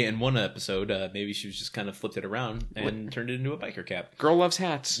beret in one episode. Maybe she was just kind of flipped it around and turned it into a biker cap. Girl loves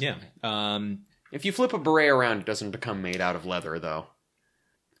hats. Yeah. If you flip a beret around, it doesn't become made out of leather, though.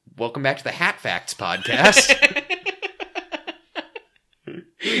 Welcome back to the Hat Facts podcast.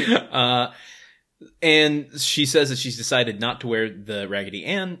 And she says that she's decided not to wear the Raggedy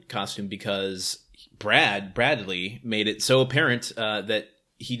Ann costume because Bradley, made it so apparent that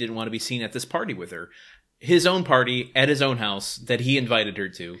he didn't want to be seen at this party with her. His own party at his own house that he invited her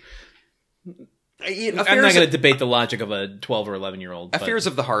to. I'm not going to debate the logic of a 12 or 11-year-old. Affairs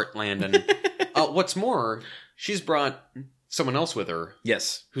of the heart, Landon. What's more, she's brought someone else with her.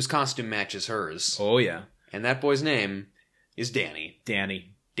 Yes. Whose costume matches hers. Oh, yeah. And that boy's name is Danny.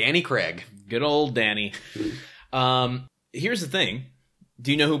 Danny Craig. Good old Danny. Here's the thing.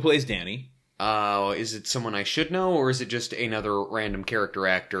 Do you know who plays Danny? Is it someone I should know, or is it just another random character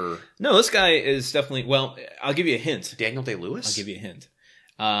actor? No, this guy is definitely... Well, I'll give you a hint. Daniel Day-Lewis? I'll give you a hint.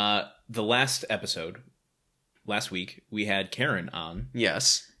 The last episode, last week, we had Karen on.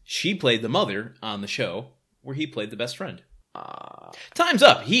 Yes. She played the mother on the show, where he played the best friend. Time's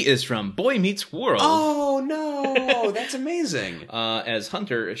up. He is from Boy Meets World. Oh, no. That's amazing. As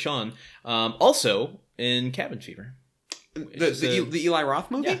Hunter Sean. Also in Cabin Fever. The Eli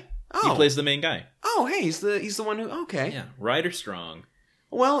Roth movie? Yeah. Oh. He plays the main guy. Oh, hey, he's the one who... Okay. Yeah. Ryder Strong.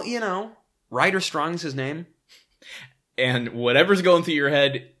 Well, Ryder Strong's his name. And whatever's going through your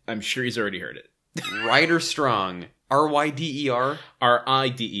head, I'm sure he's already heard it. Ryder Strong. R-Y-D-E-R?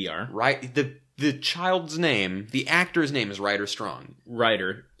 R-I-D-E-R. Right. The child's name, the actor's name is Ryder Strong.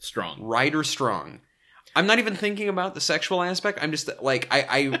 Ryder Strong. Ryder Strong. I'm not even thinking about the sexual aspect. I'm just like,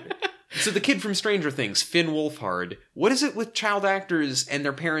 So the kid from Stranger Things, Finn Wolfhard. What is it with child actors and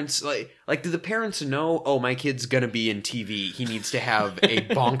their parents? Like, do the parents know? Oh, my kid's gonna be in TV. He needs to have a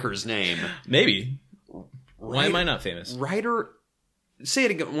bonkers name. Maybe. Why am I not famous? Ryder. Say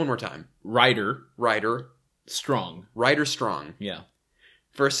it again one more time. Ryder Strong. Yeah.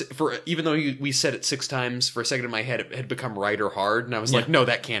 For even though we said it 6 times, for a second in my head it had become Ryder Hard, and I was like, no,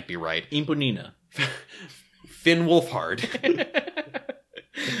 that can't be right. Imponina. Finn Wolfhard.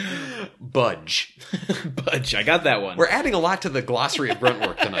 Budge. Budge, I got that one. We're adding a lot to the glossary of grunt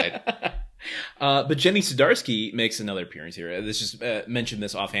work tonight. But Jenny Sudarski makes another appearance here. Let's just mention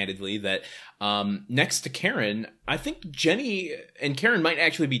this offhandedly, that next to Karen, I think Jenny and Karen might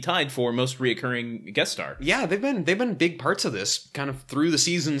actually be tied for most reoccurring guest star. Yeah, they've been big parts of this, kind of through the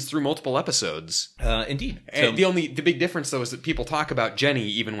seasons, through multiple episodes. Indeed. And the big difference, though, is that people talk about Jenny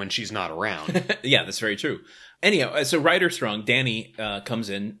even when she's not around. Yeah, that's very true. Anyhow, so Ryder Strong, Danny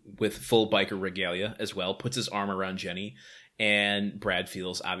comes in with full biker regalia as well, puts his arm around Jenny, and Brad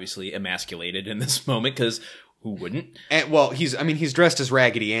feels obviously emasculated in this moment, because who wouldn't? And, well, he's dressed as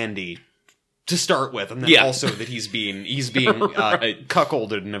Raggedy Andy to start with, and then also that he's being right.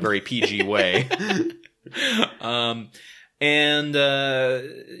 cuckolded in a very PG way. And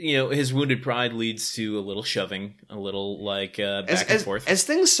his wounded pride leads to a little shoving, a little back and forth. As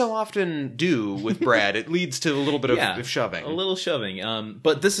things so often do with Brad, it leads to a little bit of shoving. A little shoving.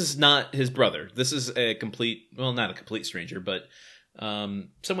 But this is not his brother. This is not a complete stranger, but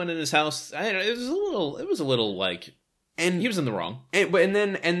someone in his house. I don't know, it was a little like, and he was in the wrong. And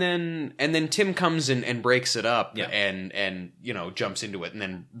then Tim comes in and breaks it up, yeah. and jumps into it, and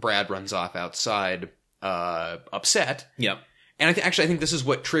then Brad runs off outside. Upset. Yep. And I think this is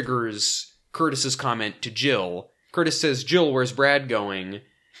what triggers Curtis's comment to Jill. Curtis says, "Jill, where's Brad going?"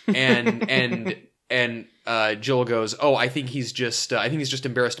 And Jill goes, "Oh, I think he's just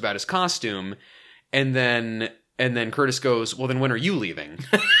embarrassed about his costume." And then Curtis goes, "Well, then when are you leaving?"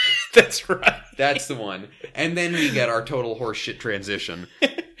 That's right. That's the one. And then we get our total horseshit transition.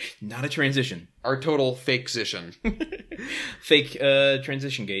 Not a transition. Our total fake-sition. Fake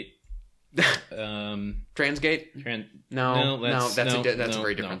transition gate. Transgate? No, that's a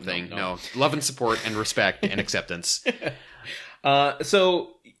very different thing. No, love and support and respect and acceptance.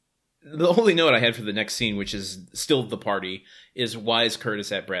 So the only note I had for the next scene, which is still the party, is why is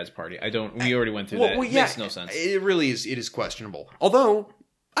Curtis at Brad's party? We already went through that. It makes no sense. It really is. It is questionable. Although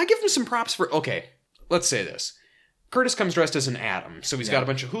I give him some props for. Okay, let's say this. Curtis comes dressed as an atom, so he's got a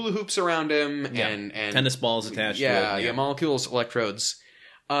bunch of hula hoops around him and tennis balls attached to it. Yeah, molecules, electrodes.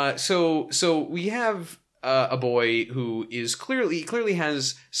 So we have a boy who is clearly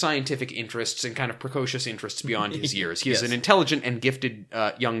has scientific interests and kind of precocious interests beyond his years. He is Yes. an intelligent and gifted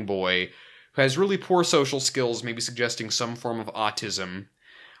young boy who has really poor social skills, maybe suggesting some form of autism.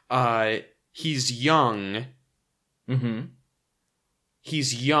 He's young. Mm-hmm.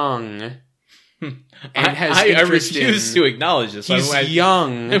 He's young. And I has refuse interest to acknowledge this. He's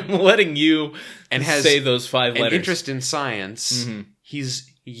young I'm letting you and has say those 5 an letters. interest in science. Mhm.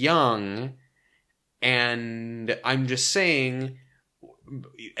 He's young, and I'm just saying,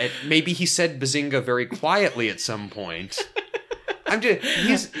 maybe he said Bazinga very quietly at some point. I'm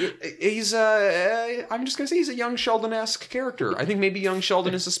just gonna say he's a young Sheldon-esque character. I think maybe young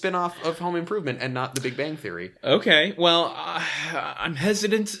Sheldon is a spin-off of Home Improvement and not The Big Bang Theory. Okay, well, I'm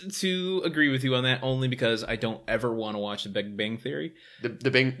hesitant to agree with you on that only because I don't ever want to watch The Big Bang Theory. The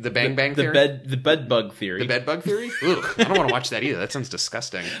Bang Bang Theory? The bed bug theory. The bed bug theory? Ugh, I don't want to watch that either. That sounds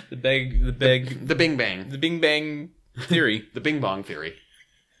disgusting. The Bing Bang. The Bing Bang theory. The Bing Bong theory.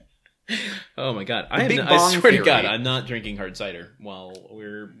 Oh my god. Big I Bong swear to theory. God, I'm not drinking hard cider while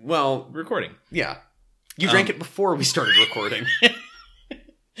we're recording. Yeah. You drank it before we started recording.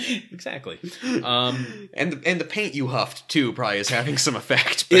 Exactly. And the paint you huffed too probably is having some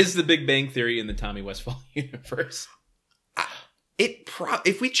effect. But Is the Big Bang Theory in the Tommy Westphall universe?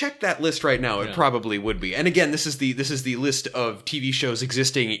 if we check that list right now, it probably would be. And again, this is the list of TV shows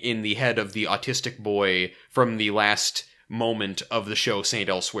existing in the head of the autistic boy from the last moment of the show Saint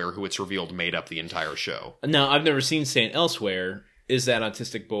Elsewhere, who it's revealed made up the entire show. Now, I've never seen Saint Elsewhere. Is that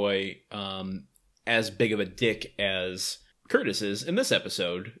autistic boy as big of a dick as Curtis is in this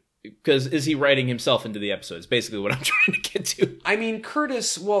episode? Because is he writing himself into the episode? Is basically what I'm trying to get to. I mean,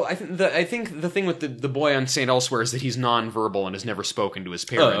 Curtis. Well, I think the thing with the boy on Saint Elsewhere is that he's nonverbal and has never spoken to his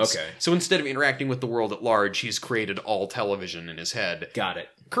parents. Oh, okay. So instead of interacting with the world at large, he's created all television in his head. Got it.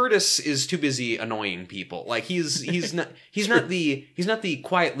 Curtis is too busy annoying people. Like he's not the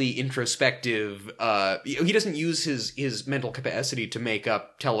quietly introspective. He doesn't use his mental capacity to make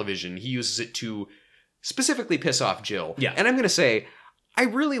up television. He uses it to specifically piss off Jill. Yeah. And I'm gonna say, I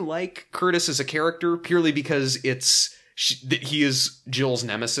really like Curtis as a character purely because he is Jill's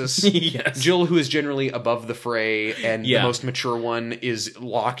nemesis. Yes. Jill, who is generally above the fray and Yeah. the most mature one, is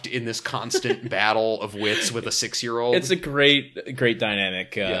locked in this constant battle of wits with a 6-year-old. It's a great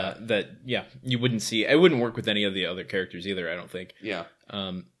dynamic that you wouldn't see. It wouldn't work with any of the other characters either, I don't think. Yeah.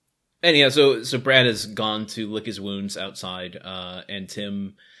 Anyhow, so Brad has gone to lick his wounds outside, and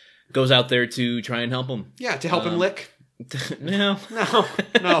Tim goes out there to try and help him. Yeah, to help him lick. No.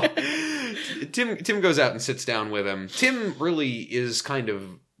 No. Tim goes out and sits down with him. Tim really is kind of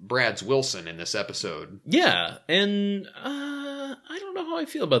Brad's Wilson in this episode. Yeah, and I don't know how I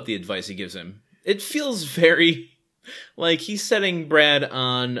feel about the advice he gives him. It feels very like he's setting Brad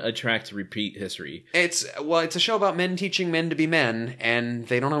on a track to repeat history. It's a show about men teaching men to be men, and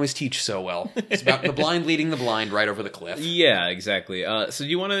they don't always teach so well. It's about the blind leading the blind right over the cliff. Yeah, exactly. So do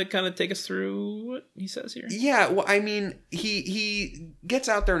you want to kind of take us through what he says here? Yeah, well, I mean, he gets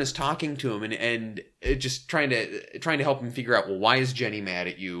out there and is talking to him, and just trying to help him figure out, well, why is Jenny mad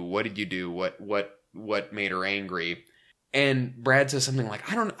at you? What did you do? What made her angry? And Brad says something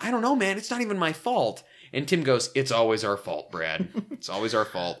like, I don't know, man. It's not even my fault. And Tim goes, it's always our fault, Brad. It's always our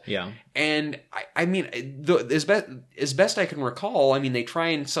fault. Yeah. And I mean, as best I can recall, I mean, they try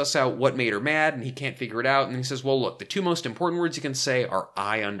and suss out what made her mad, and he can't figure it out. And he says, well, look, the 2 most important words you can say are,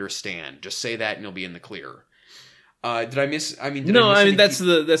 I understand. Just say that and you'll be in the clear. Did I miss? I mean, that's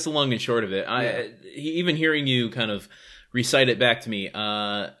the long and short of it. Even hearing you kind of recite it back to me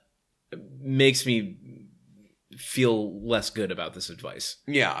makes me feel less good about this advice.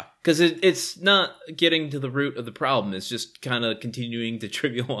 Yeah. Because it's not getting to the root of the problem. It's just kind of continuing to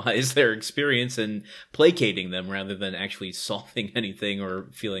trivialize their experience and placating them rather than actually solving anything or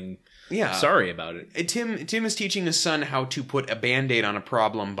feeling sorry about it. Tim is teaching his son how to put a Band-Aid on a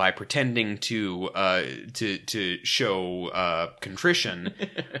problem by pretending to show contrition,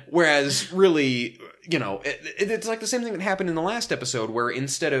 whereas really, it's like the same thing that happened in the last episode, where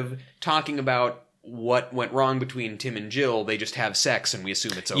instead of talking about what went wrong between Tim and Jill, they just have sex and we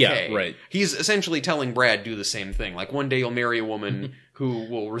assume it's okay. Yeah, right. He's essentially telling Brad, do the same thing. Like, one day you'll marry a woman who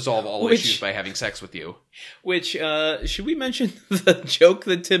will resolve all issues by having sex with you. Which, should we mention the joke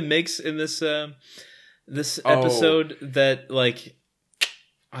that Tim makes in this episode that, like,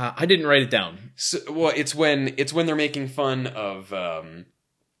 I didn't write it down. So, well, it's when they're making fun of, or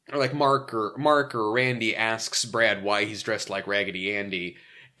like Mark or Randy asks Brad why he's dressed like Raggedy Andy.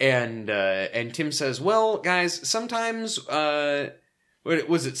 And Tim says, well, guys, sometimes, sometimes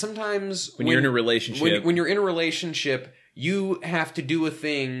when you're in a relationship, when you're in a relationship, you have to do a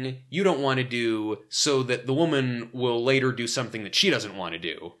thing you don't want to do so that the woman will later do something that she doesn't want to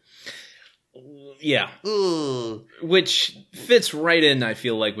do. Yeah. Ugh. Which fits right in, I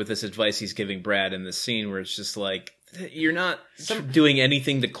feel like, with this advice he's giving Brad in this scene where it's just like, you're not doing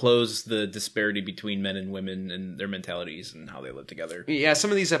anything to close the disparity between men and women and their mentalities and how they live together. Yeah,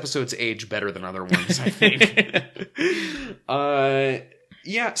 some of these episodes age better than other ones, I think.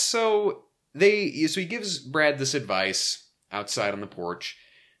 Yeah, so he gives Brad this advice outside on the porch,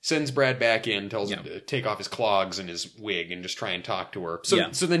 sends Brad back in, tells him to take off his clogs and his wig and just try and talk to her.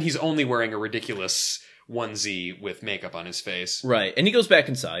 So then he's only wearing a ridiculous onesie with makeup on his face. Right, and he goes back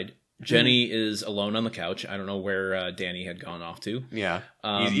inside. Jenny is alone on the couch. I don't know where Danny had gone off to. Yeah,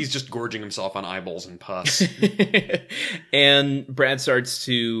 he's just gorging himself on eyeballs and pus. And Brad starts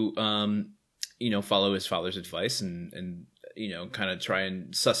to, follow his father's advice and kind of try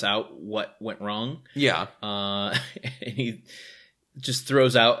and suss out what went wrong. Yeah. And he just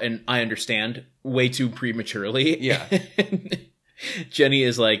throws out, and I understand, way too prematurely. Yeah. Jenny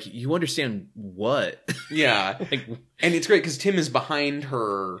is like, you understand what? Yeah. And it's great because Tim is behind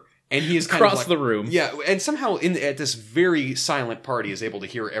her. And he is kind across of like, the room. Yeah, and somehow at this very silent party is able to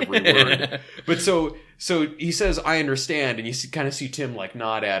hear every word. But so he says, I understand, and you kind of see Tim like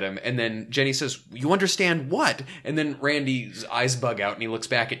nod at him, and then Jenny says, you understand what? And then Randy's eyes bug out, and he looks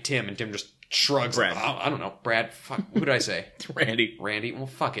back at Tim, and Tim just shrugs. Brad. I don't know. Brad, fuck, who did I say? Randy. Well,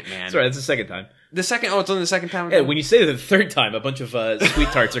 fuck it, man. Sorry, that's the second time. It's only the second time? Yeah, when you say it the third time, a bunch of sweet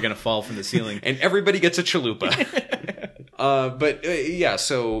tarts are going to fall from the ceiling. And everybody gets a chalupa.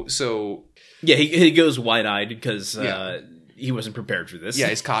 Yeah, he goes wide-eyed because he wasn't prepared for this. Yeah,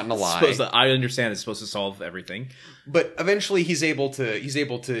 he's caught in a lie. I understand it's supposed to solve everything. But eventually he's able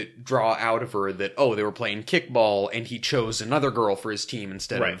to draw out of her that, they were playing kickball and he chose another girl for his team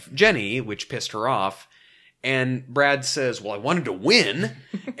instead of Jenny, which pissed her off. And Brad says, well, I wanted to win.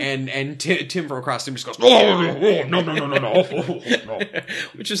 and Tim from across the room just goes, no.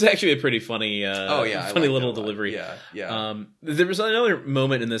 Which is actually a pretty funny, funny little delivery. Yeah. There was another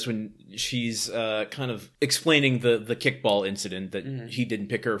moment in this when she's kind of explaining the kickball incident that he didn't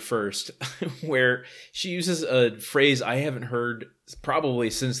pick her first, where she uses a phrase I haven't heard probably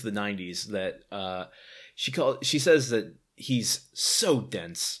since the 90s that she says that he's so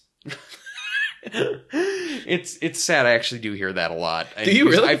dense. It's sad. I actually do hear that a lot. Do you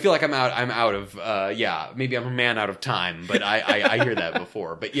really? I feel like I'm out of maybe I'm a man out of time, but I hear that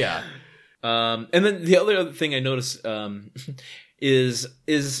before. But yeah. And then the other thing I noticed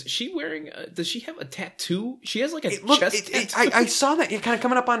is she wearing does she have a tattoo? She has like a chest tattoo. I saw that kind of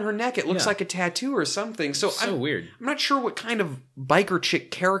coming up on her neck. It looks like a tattoo or something. So weird. I'm not sure what kind of biker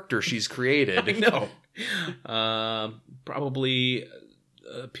chick character she's created. I know. Probably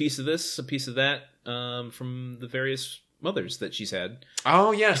a piece of this, a piece of that, from the various mothers that she's had.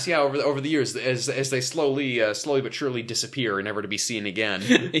 Oh yes, yeah. Over the years, as they slowly but surely disappear, never to be seen again.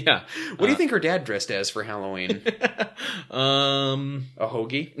 Yeah. What do you think her dad dressed as for Halloween? A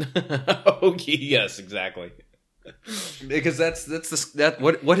hoagie. A hoagie. Yes, exactly. Because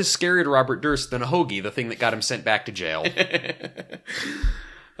what is scarier to Robert Durst than a hoagie? The thing that got him sent back to jail.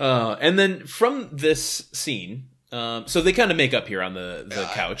 And then from this scene. So they kind of make up here on the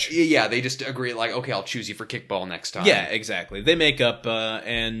couch. Yeah, they just agree, like, okay, I'll choose you for kickball next time. Yeah, exactly. They make up,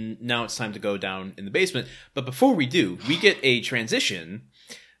 and now it's time to go down in the basement. But before we do, we get a transition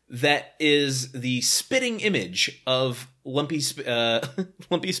that is the spitting image of Lumpy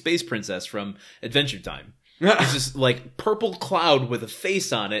Space Princess from Adventure Time. It's just like purple cloud with a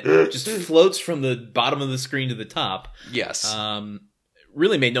face on it, just floats from the bottom of the screen to the top. Yes.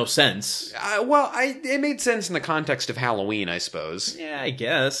 Really made no sense. It made sense in the context of Halloween, I suppose. Yeah, I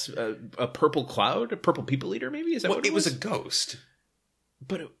guess. A purple cloud? A purple people eater, maybe? Is that what it was? It was a ghost.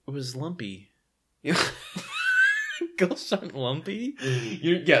 But it was lumpy. Yeah. Ghosts aren't lumpy?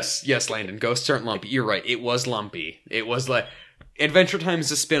 Yes, Landon. Ghosts aren't lumpy. You're right. It was lumpy. It was like... Adventure Time is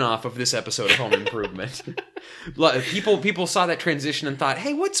a spin-off of this episode of Home Improvement. People saw that transition and thought,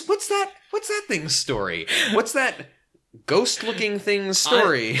 hey, what's that thing's story? What's that... ghost-looking thing's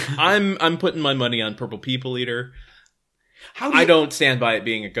story. I'm putting my money on Purple People Eater. I don't stand by it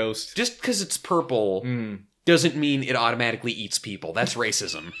being a ghost. Just because it's purple doesn't mean it automatically eats people. That's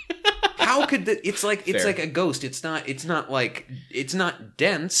racism. How could it's like a ghost. It's not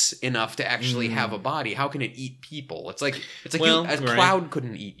dense enough to actually have a body. How can it eat people? It's like a cloud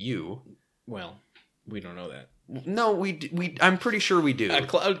couldn't eat you. Well, we don't know that. No, we. I'm pretty sure we do. A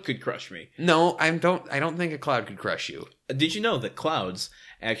cloud could crush me. No, I don't think a cloud could crush you. Did you know that clouds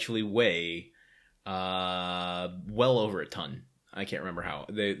actually weigh well over a ton? I can't remember how.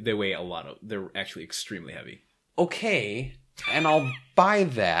 They weigh a lot. They're actually extremely heavy. okay, and I'll buy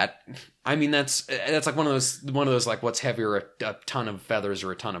that. I mean, that's like one of those like, what's heavier, a ton of feathers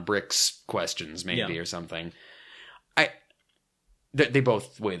or a ton of bricks questions, maybe, or something. They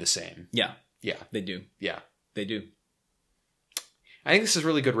both weigh the same. Yeah. Yeah. They do. Yeah. They do. I think this is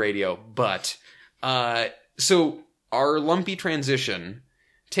really good radio, but so our lumpy transition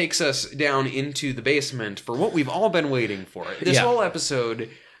takes us down into the basement for what we've all been waiting for. This whole episode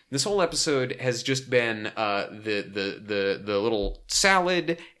has just been the little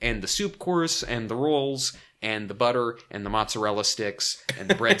salad and the soup course and the rolls and the butter and the mozzarella sticks and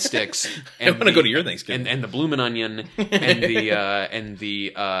the breadsticks. And I want to go to your Thanksgiving. And the bloomin' onion and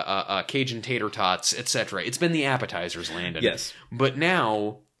the Cajun tater tots, etc. It's been the appetizers, Landon. Yes. But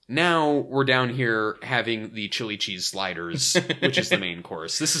now we're down here having the chili cheese sliders, which is the main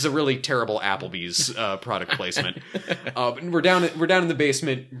course. This is a really terrible Applebee's product placement. We're down in the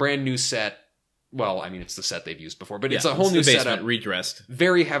basement, brand new set. Well, I mean, it's the set they've used before, but it's a whole new basement, setup, redressed,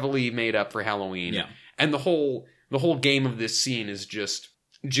 very heavily made up for Halloween. Yeah. And the whole game of this scene is just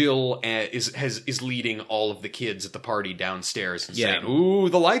Jill is leading all of the kids at the party downstairs and saying, "Ooh,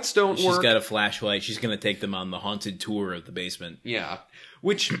 the lights don't work." She's got a flashlight. She's going to take them on the haunted tour of the basement. Yeah.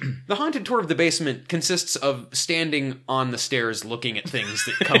 Which, the haunted tour of the basement consists of standing on the stairs looking at things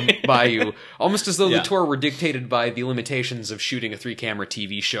that come by you, almost as though the tour were dictated by the limitations of shooting a 3-camera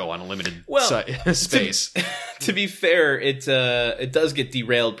TV show on a limited space. To be fair, it does get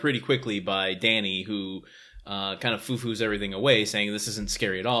derailed pretty quickly by Danny, who kind of foo-foos everything away, saying this isn't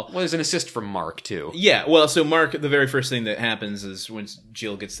scary at all. Well, there's an assist from Mark, too. Yeah, well, so Mark, the very first thing that happens is when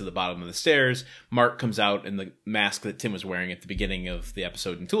Jill gets to the bottom of the stairs, Mark comes out in the mask that Tim was wearing at the beginning of the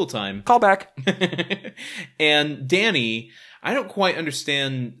episode in Tool Time. Call back. And Danny, I don't quite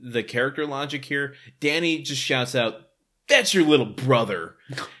understand the character logic here. Danny just shouts out, "That's your little brother."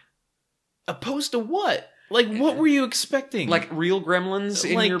 Opposed to what? Like, what were you expecting? Like real gremlins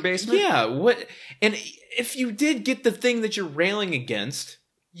in your basement? Yeah, what? And if you did get the thing that you're railing against,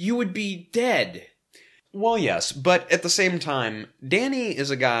 you would be dead. Well, yes, but at the same time, Danny is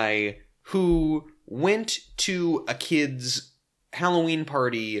a guy who went to a kid's Halloween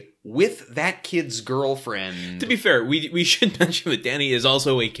party with that kid's girlfriend. To be fair, we should mention that Danny is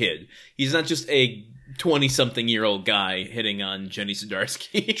also a kid. He's not just a 20-something-year-old guy hitting on Jenny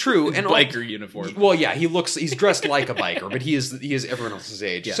Zdarsky. True, and biker uniform. Well, yeah, he's dressed like a biker, but he is everyone else's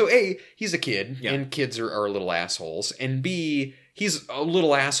age. Yeah. So A, he's a kid, and kids are little assholes, and B, he's a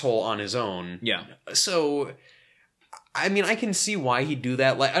little asshole on his own. Yeah. So, I mean, I can see why he'd do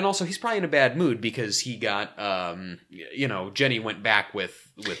that. And also, he's probably in a bad mood because he got, Jenny went back with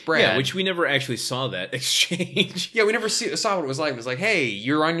Brad. Yeah, which we never actually saw that exchange. Yeah, we never saw what it was like. It was like, hey,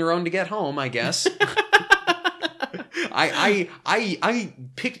 you're on your own to get home, I guess. I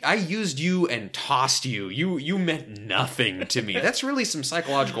used you and tossed you. You meant nothing to me. That's really some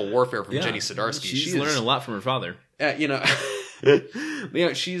psychological warfare from Jenny Zdarsky. She's learning a lot from her father.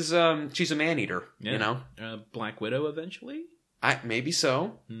 She's a man-eater, Black Widow eventually? Maybe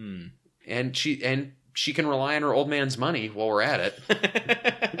so. And she can rely on her old man's money while we're at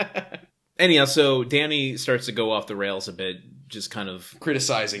it. Anyhow, so Danny starts to go off the rails a bit, just kind of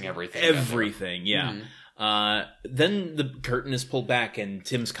criticizing everything. Yeah. Then the curtain is pulled back and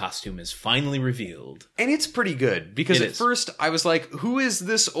Tim's costume is finally revealed. And it's pretty good, because at first I was like, who is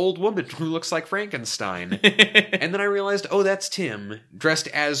this old woman who looks like Frankenstein? And then I realized, oh, that's Tim, dressed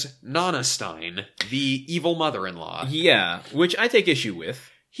as Nana Stein, the evil mother-in-law. Yeah, which I take issue with.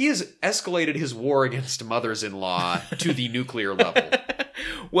 He has escalated his war against mothers-in-law to the nuclear level.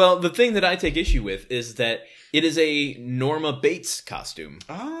 Well, the thing that I take issue with is that it is a Norma Bates costume.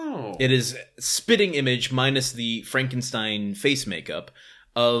 Oh. It is spitting image minus the Frankenstein face makeup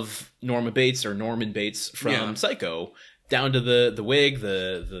of Norma Bates or Norman Bates from Psycho, down to the wig,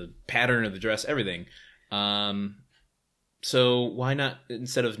 the pattern of the dress, everything. So why not,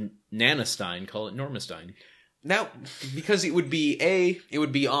 instead of Nana Stein, call it Norma Stein? Now, because it would be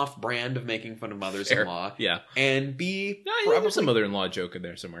off-brand of making fun of mothers-in-law. Yeah. And B, probably some mother-in-law joke in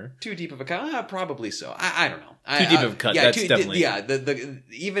there somewhere. Too deep of a cut? Probably so. I don't know. Too deep of a cut, that's definitely... Yeah,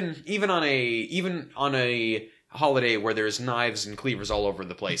 even on a holiday where there's knives and cleavers all over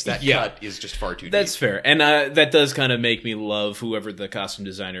the place, that cut is just far too deep. That's fair. And that does kind of make me love whoever the costume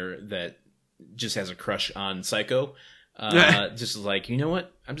designer that just has a crush on Psycho. Just like, you know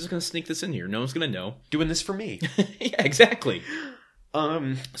what? I'm just gonna sneak this in here. No one's gonna know. Doing this for me. Yeah, exactly.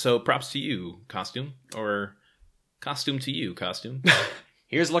 So props to you, costume, or costume to you, costume.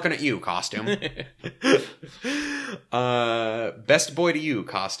 Here's looking at you, costume. Best boy to you,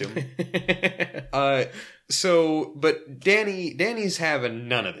 costume. But Danny's having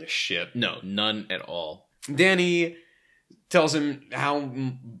none of this shit. No, none at all. Danny tells him how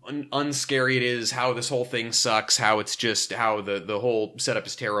unscary it is, how this whole thing sucks, how it's just, how the whole setup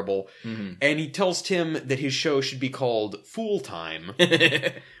is terrible. Mm-hmm. And he tells Tim that his show should be called Fool Time,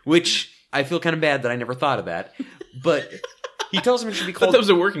 which I feel kind of bad that I never thought of that. But he tells him it should be I thought called... that was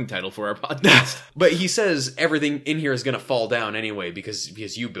a working title for our podcast. But he says everything in here is going to fall down anyway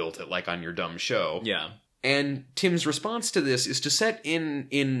because you built it, like on your dumb show. Yeah. And Tim's response to this is to set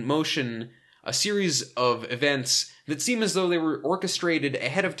in motion a series of events that seem as though they were orchestrated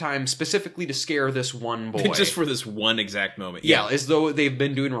ahead of time specifically to scare this one boy. Just for this one exact moment. Yeah, as though they've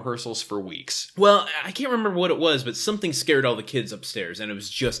been doing rehearsals for weeks. Well, I can't remember what it was, but something scared all the kids upstairs, and it was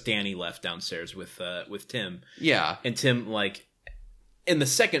just Danny left downstairs with Tim. Yeah. And Tim, like, in the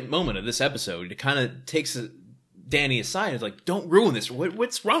second moment of this episode, it kind of takes Danny aside and is like, don't ruin this.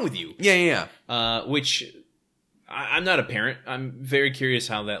 What's wrong with you? Yeah. Which, I'm not a parent. I'm very curious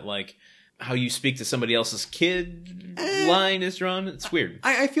how that, like, how you speak to somebody else's kid line is drawn. It's weird.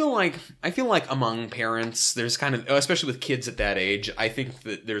 I feel like among parents, there's kind of, especially with kids at that age, I think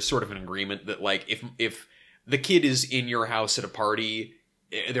that there's sort of an agreement that, like, if the kid is in your house at a party,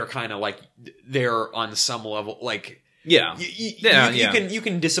 they're kind of like, they're on some level, like, Yeah. You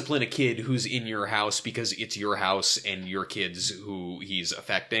can discipline a kid who's in your house because it's your house and your kids who he's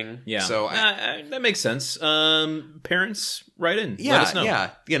affecting. Yeah. So that makes sense. Parents, write in. Yeah, Let us know.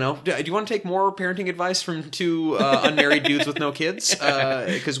 yeah. You know, do you want to take more parenting advice from two unmarried dudes with no kids?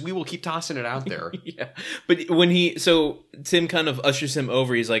 Because we will keep tossing it out there. Yeah. But so Tim kind of ushers him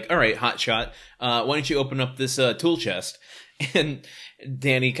over. He's like, all right, hotshot, why don't you open up this tool chest? And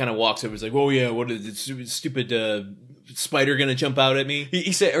Danny kind of walks over. He's like, oh yeah, what is it, stupid spider gonna jump out at me?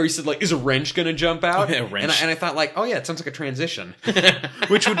 He said like, is a wrench gonna jump out? Oh, yeah, wrench. And I thought, like, oh yeah, it sounds like a transition,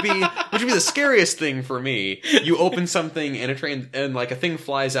 which would be the scariest thing for me. You open something and like a thing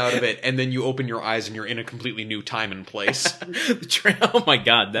flies out of it, and then you open your eyes and you're in a completely new time and place. Oh my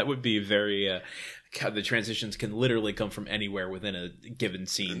god, that would be very. God, the transitions can literally come from anywhere within a given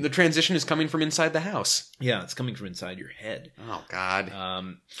scene. The transition is coming from inside the house. Yeah, it's coming from inside your head. Oh God.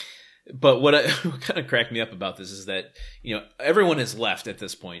 But what kind of cracked me up about this is that, you know, everyone has left at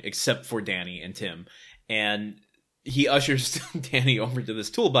this point except for Danny and Tim. And he ushers Danny over to this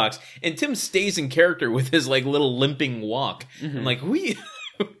toolbox, and Tim stays in character with his, like, little limping walk. Mm-hmm. I'm like,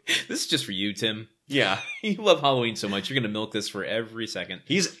 this is just for you, Tim. Yeah. You love Halloween so much, you're going to milk this for every second.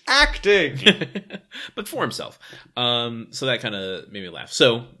 He's acting! But for himself. So that kind of made me laugh.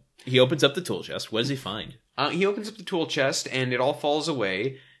 So he opens up the tool chest. What does he find? He opens up the tool chest, and it all falls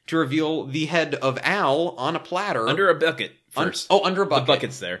away to reveal the head of Al on a platter. Under a bucket first. Under a bucket. The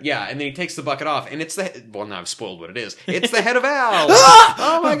bucket's there. Yeah, and then he takes the bucket off, and it's well, now I've spoiled what it is. It's the head of Al!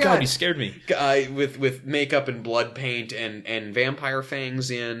 Oh my God, you scared me. With makeup and blood paint and vampire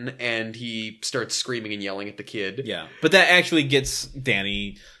fangs in, and he starts screaming and yelling at the kid. Yeah, but that actually gets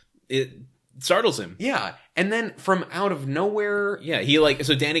Danny... It startles him. Yeah, and then from out of nowhere... Yeah,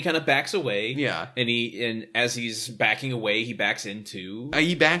 so Danny kind of backs away. Yeah. And as he's backing away, he backs into...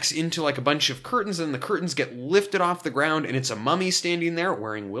 he backs into like a bunch of curtains, and the curtains get lifted off the ground, and it's a mummy standing there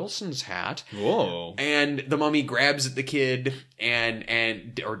wearing Wilson's hat. Whoa. And the mummy grabs at the kid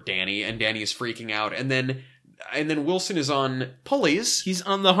or Danny, and Danny is freaking out, and then Wilson is on pulleys. He's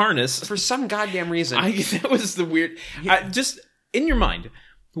on the harness. For some goddamn reason. That was the weird... just in your mind...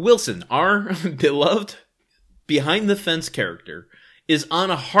 Wilson, our beloved behind-the-fence character, is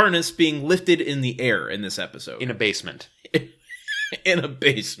on a harness being lifted in the air in this episode. In a basement. In a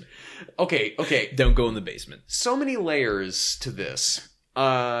basement. Okay. Don't go in the basement. So many layers to this.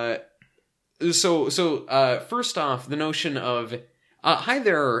 So first off, the notion of, hi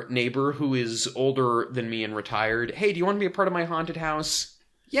there, neighbor who is older than me and retired. Hey, do you want to be a part of my haunted house?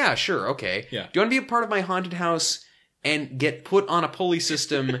 Yeah, sure, okay. Yeah. Do you want to be a part of my haunted house and get put on a pulley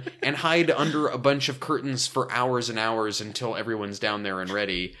system and hide under a bunch of curtains for hours and hours until everyone's down there and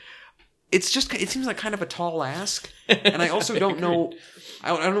ready? It seems like kind of a tall ask. And I also don't know,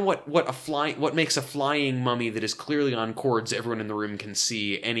 I don't know what makes a flying mummy that is clearly on cords everyone in the room can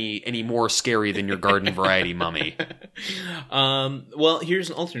see any more scary than your garden variety mummy. Well, here's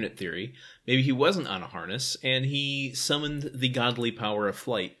an alternate theory. Maybe he wasn't on a harness and he summoned the godly power of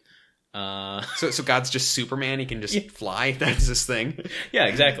flight. So God's just Superman. He can just fly. That's his thing. Yeah,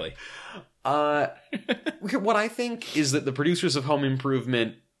 exactly. What I think is that the producers of Home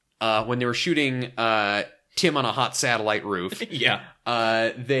Improvement, when they were shooting Tim on a hot satellite roof, yeah,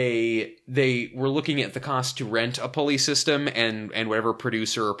 they were looking at the cost to rent a pulley system, and whatever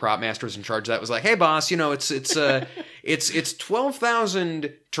producer or prop master was in charge of that was like, "Hey, boss, you know it's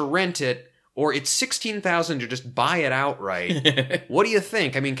 $12,000 to rent it. or it's $16,000 to just buy it outright. What do you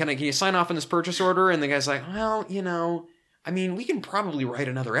think? I mean, can you sign off on this purchase order? And the guy's like, well, we can probably write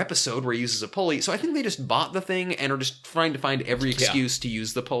another episode where he uses a pulley. So I think they just bought the thing and are just trying to find every excuse to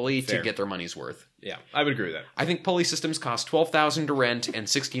use the pulley to get their money's worth. Yeah, I would agree with that. I think pulley systems cost $12,000 to rent and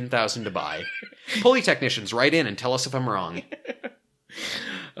 $16,000 to buy. Pulley technicians, write in and tell us if I'm wrong.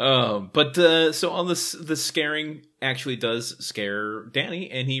 So all this scaring actually does scare Danny,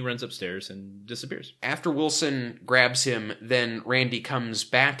 and he runs upstairs and disappears. After Wilson grabs him, then Randy comes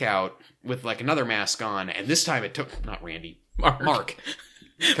back out with like another mask on, and this time it took not Randy, Mark.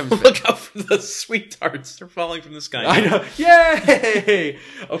 Look out for the sweet tarts. They're falling from the sky. I know. Yay!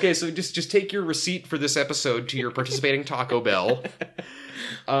 Okay, so just take your receipt for this episode to your participating Taco Bell.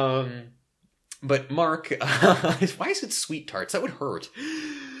 But Mark, why is it sweet tarts? That would hurt.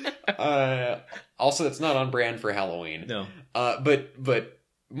 Also, that's not on brand for Halloween. No. But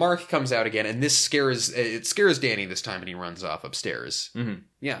Mark comes out again, and this scares Danny this time, and he runs off upstairs. Mm-hmm.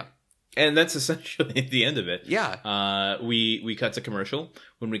 Yeah. And that's essentially the end of it. Yeah. We cut to commercial.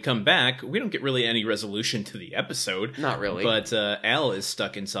 When we come back, we don't get really any resolution to the episode. Not really. But Al is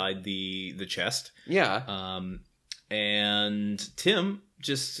stuck inside the chest. Yeah. And Tim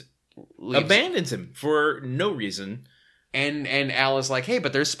just abandons him for no reason. And Al is like, hey,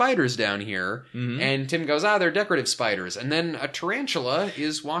 but there's spiders down here. Mm-hmm. And Tim goes, they're decorative spiders. And then a tarantula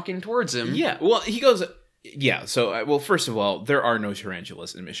is walking towards him. Yeah. Well, he goes... Yeah, so, first of all, there are no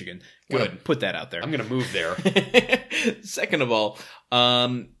tarantulas in Michigan. Good. Put that out there. I'm going to move there. Second of all,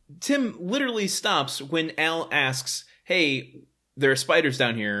 Tim literally stops when Al asks, hey, there are spiders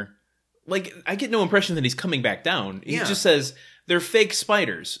down here. Like, I get no impression that he's coming back down. He just says, they're fake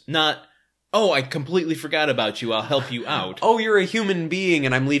spiders, not, oh, I completely forgot about you, I'll help you out. Oh, you're a human being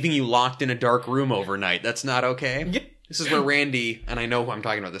and I'm leaving you locked in a dark room overnight. That's not okay? Yeah. This is where Randy, and I know who I'm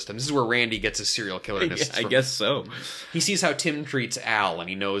talking about this time, this is where Randy gets his serial killerness. I guess so. He sees how Tim treats Al, and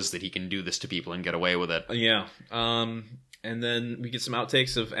he knows that he can do this to people and get away with it. Yeah. And then we get some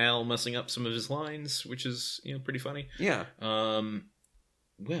outtakes of Al messing up some of his lines, which is, pretty funny. Yeah.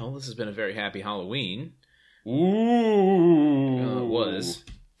 Well, this has been a very happy Halloween. Ooh. It was.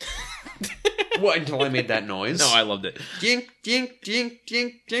 What, until I made that noise? No, I loved it. Dink, dink, dink,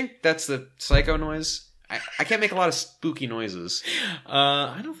 dink, dink. That's the psycho noise. I can't make a lot of spooky noises.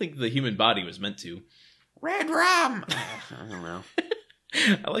 I don't think the human body was meant to. Red rum! I don't know.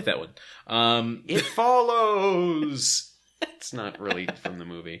 I like that one. It follows! It's not really from the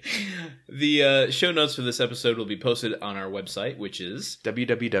movie. The show notes for this episode will be posted on our website, which is...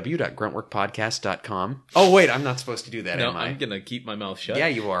 www.gruntworkpodcast.com. Oh, wait, I'm not supposed to do that, am I? I'm going to keep my mouth shut. Yeah,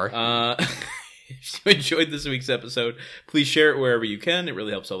 you are. If you enjoyed this week's episode, please share it wherever you can. It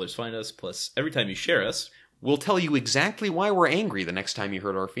really helps others find us. Plus, every time you share us, we'll tell you exactly why we're angry the next time you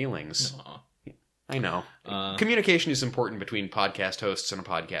hurt our feelings. Aww. I know. Communication is important between podcast hosts and a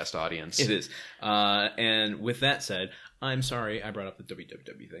podcast audience. It is. And with that said, I'm sorry I brought up the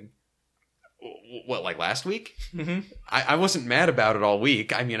WWW thing. What, like last week? Mm-hmm. I wasn't mad about it all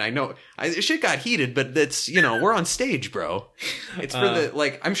week. I mean, I know shit got heated, but that's, we're on stage, bro. It's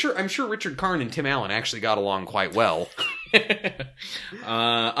for I'm sure Richard Karn and Tim Allen actually got along quite well.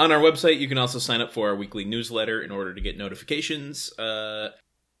 On our website, you can also sign up for our weekly newsletter in order to get notifications.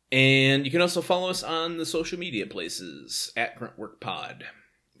 And you can also follow us on the social media places at GruntWorkPod.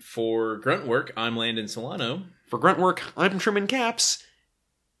 For Gruntwork, I'm Landon Solano. For Gruntwork, I'm Truman Caps.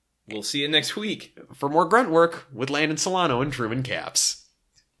 We'll see you next week. For more grunt work with Landon Solano and Truman Caps.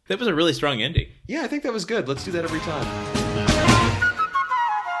 That was a really strong ending. Yeah, I think that was good. Let's do that every time.